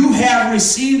Savior, you have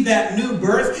received that new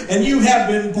birth and you have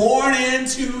been born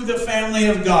into the family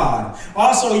of God.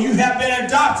 Also, you have been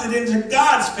adopted into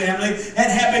God's family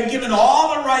and have been given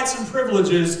all the rights and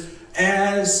privileges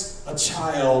as a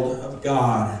child of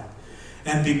God.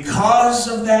 And because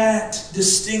of that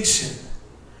distinction,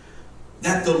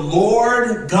 that the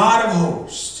Lord God of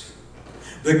hosts,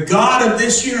 the God of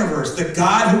this universe, the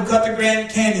God who cut the Grand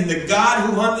Canyon, the God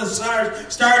who hung the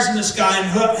stars in the sky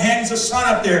and hangs the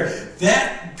sun up there,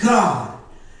 that God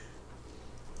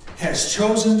has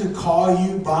chosen to call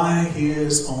you by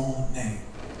His own name.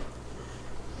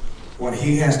 What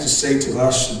He has to say to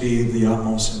us should be the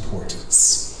utmost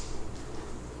importance.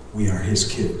 We are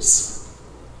His kids.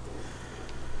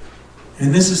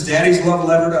 And this is Daddy's love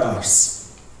letter to us.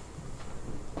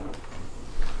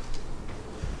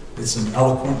 It's an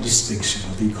eloquent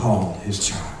distinction to be called His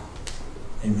child.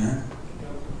 Amen?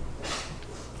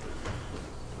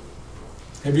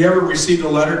 Have you ever received a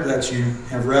letter that you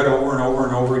have read over and over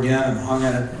and over again and hung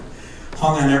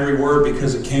on every word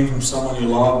because it came from someone you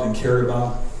loved and cared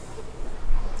about?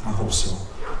 I hope so.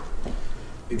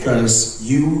 Because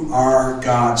you are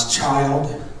God's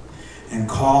child and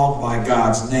called by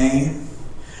God's name,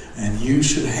 and you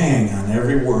should hang on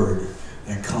every word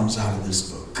that comes out of this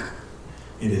book.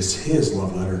 It is His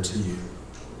love letter to you.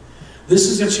 This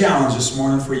is a challenge this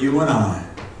morning for you and I,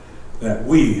 that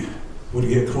we would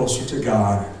get closer to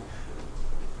God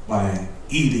by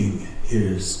eating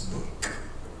His book.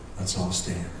 Let's all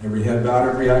stand. Every head bowed,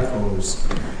 every eye closed.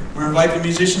 We're going to invite the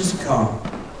musicians to come.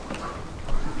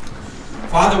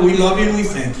 Father, we love You and we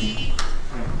thank You.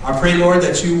 I pray, Lord,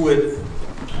 that You would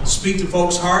speak to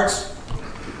folks' hearts,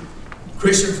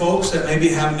 Christian folks that maybe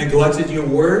have neglected Your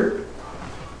word.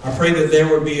 I pray that there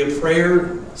would be a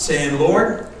prayer saying,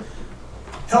 Lord,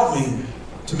 help me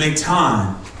to make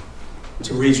time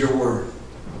to read Your word.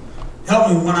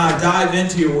 Help me when I dive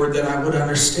into Your word that I would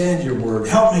understand Your word.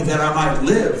 Help me that I might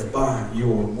live by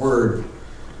Your word.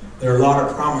 There are a lot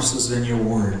of promises in Your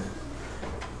word.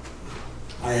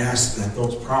 I ask that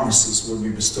those promises would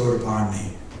be bestowed upon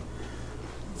me.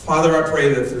 Father, I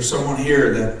pray that there's someone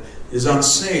here that is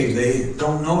unsaved. They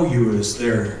don't know You as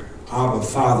their Abba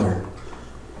Father.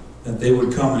 That they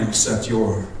would come and accept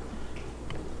Your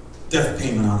death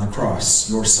payment on the cross,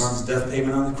 Your Son's death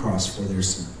payment on the cross for their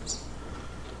sins.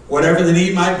 Whatever the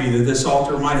need might be, that this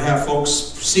altar might have folks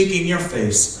seeking Your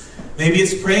face. Maybe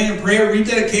it's praying a prayer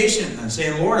rededication and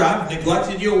saying, Lord, I've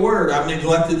neglected Your word. I've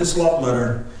neglected this love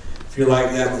letter. If you're like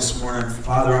that this morning,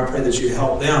 Father, I pray that You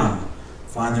help them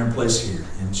find their place here.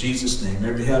 In Jesus' name,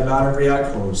 every head bowed, every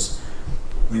eye closed.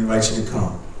 We invite you to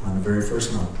come on the very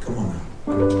first note. Come on now.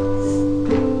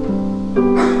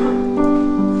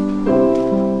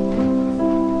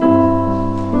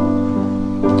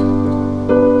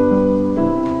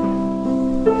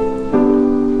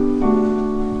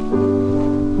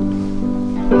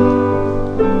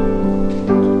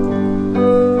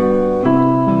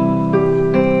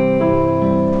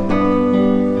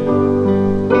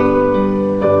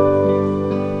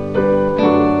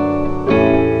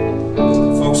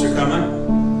 Folks are coming.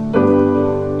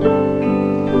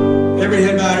 Every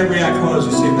head every eye closed.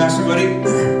 You say, Pastor Buddy,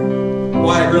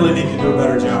 well, I really need to do a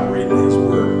better job reading His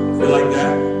Word. Feel like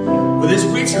that? With this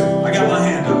preacher, I got my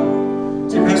hand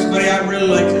up. Say, Pastor Buddy, I'd really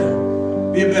like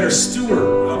to be a better steward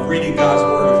of reading God's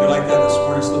Word. If you're like that this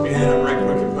morning, slip your hand up right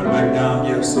quick and put it back down.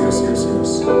 Yes, yes, yes,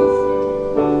 yes.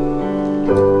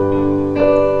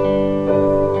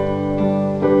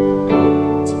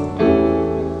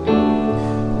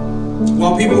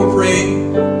 While people were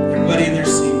praying, everybody in their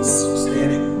seats,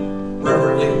 standing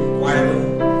reverently, quietly.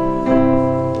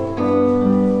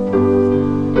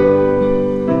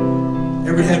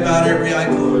 Every head bowed, every eye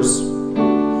closed.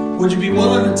 Would you be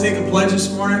willing to take a pledge this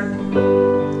morning?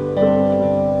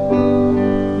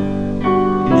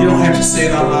 You don't have to say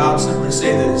it out loud, simply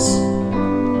say this.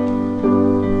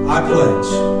 I pledge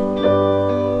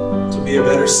to be a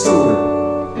better steward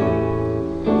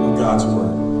of God's Word.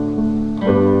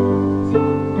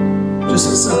 Just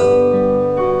as simple.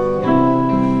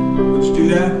 Would you do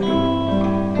that?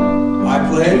 I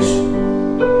pledge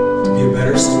to be a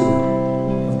better steward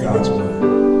of God's Word.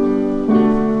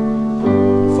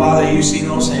 Father, you've seen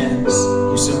those hands.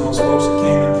 You've seen those folks that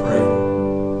came and prayed.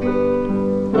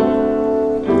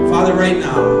 Father, right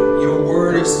now, your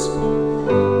Word is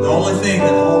the only thing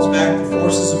that holds back the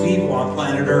forces of evil on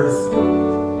planet Earth.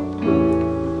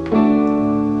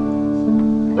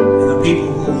 And the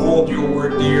people who hold your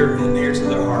Word dear and near to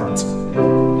their heart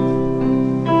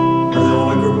are the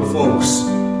only group of folks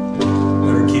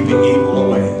that are keeping evil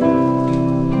away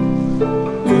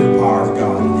through the power of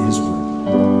God and His Word.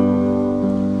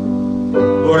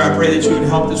 Lord, I pray that you would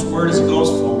help this Word as it goes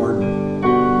forward.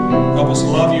 Help us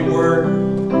love your Word.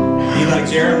 Be like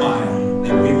Jeremiah,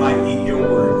 that we might eat your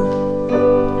Word.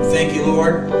 We thank you,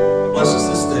 Lord. Bless us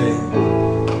this day.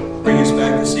 Bring us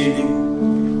back this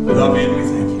evening. We love you and we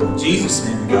thank you. In Jesus'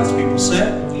 name, God's people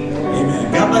said,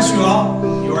 amen. God bless you all.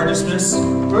 You are dismissed.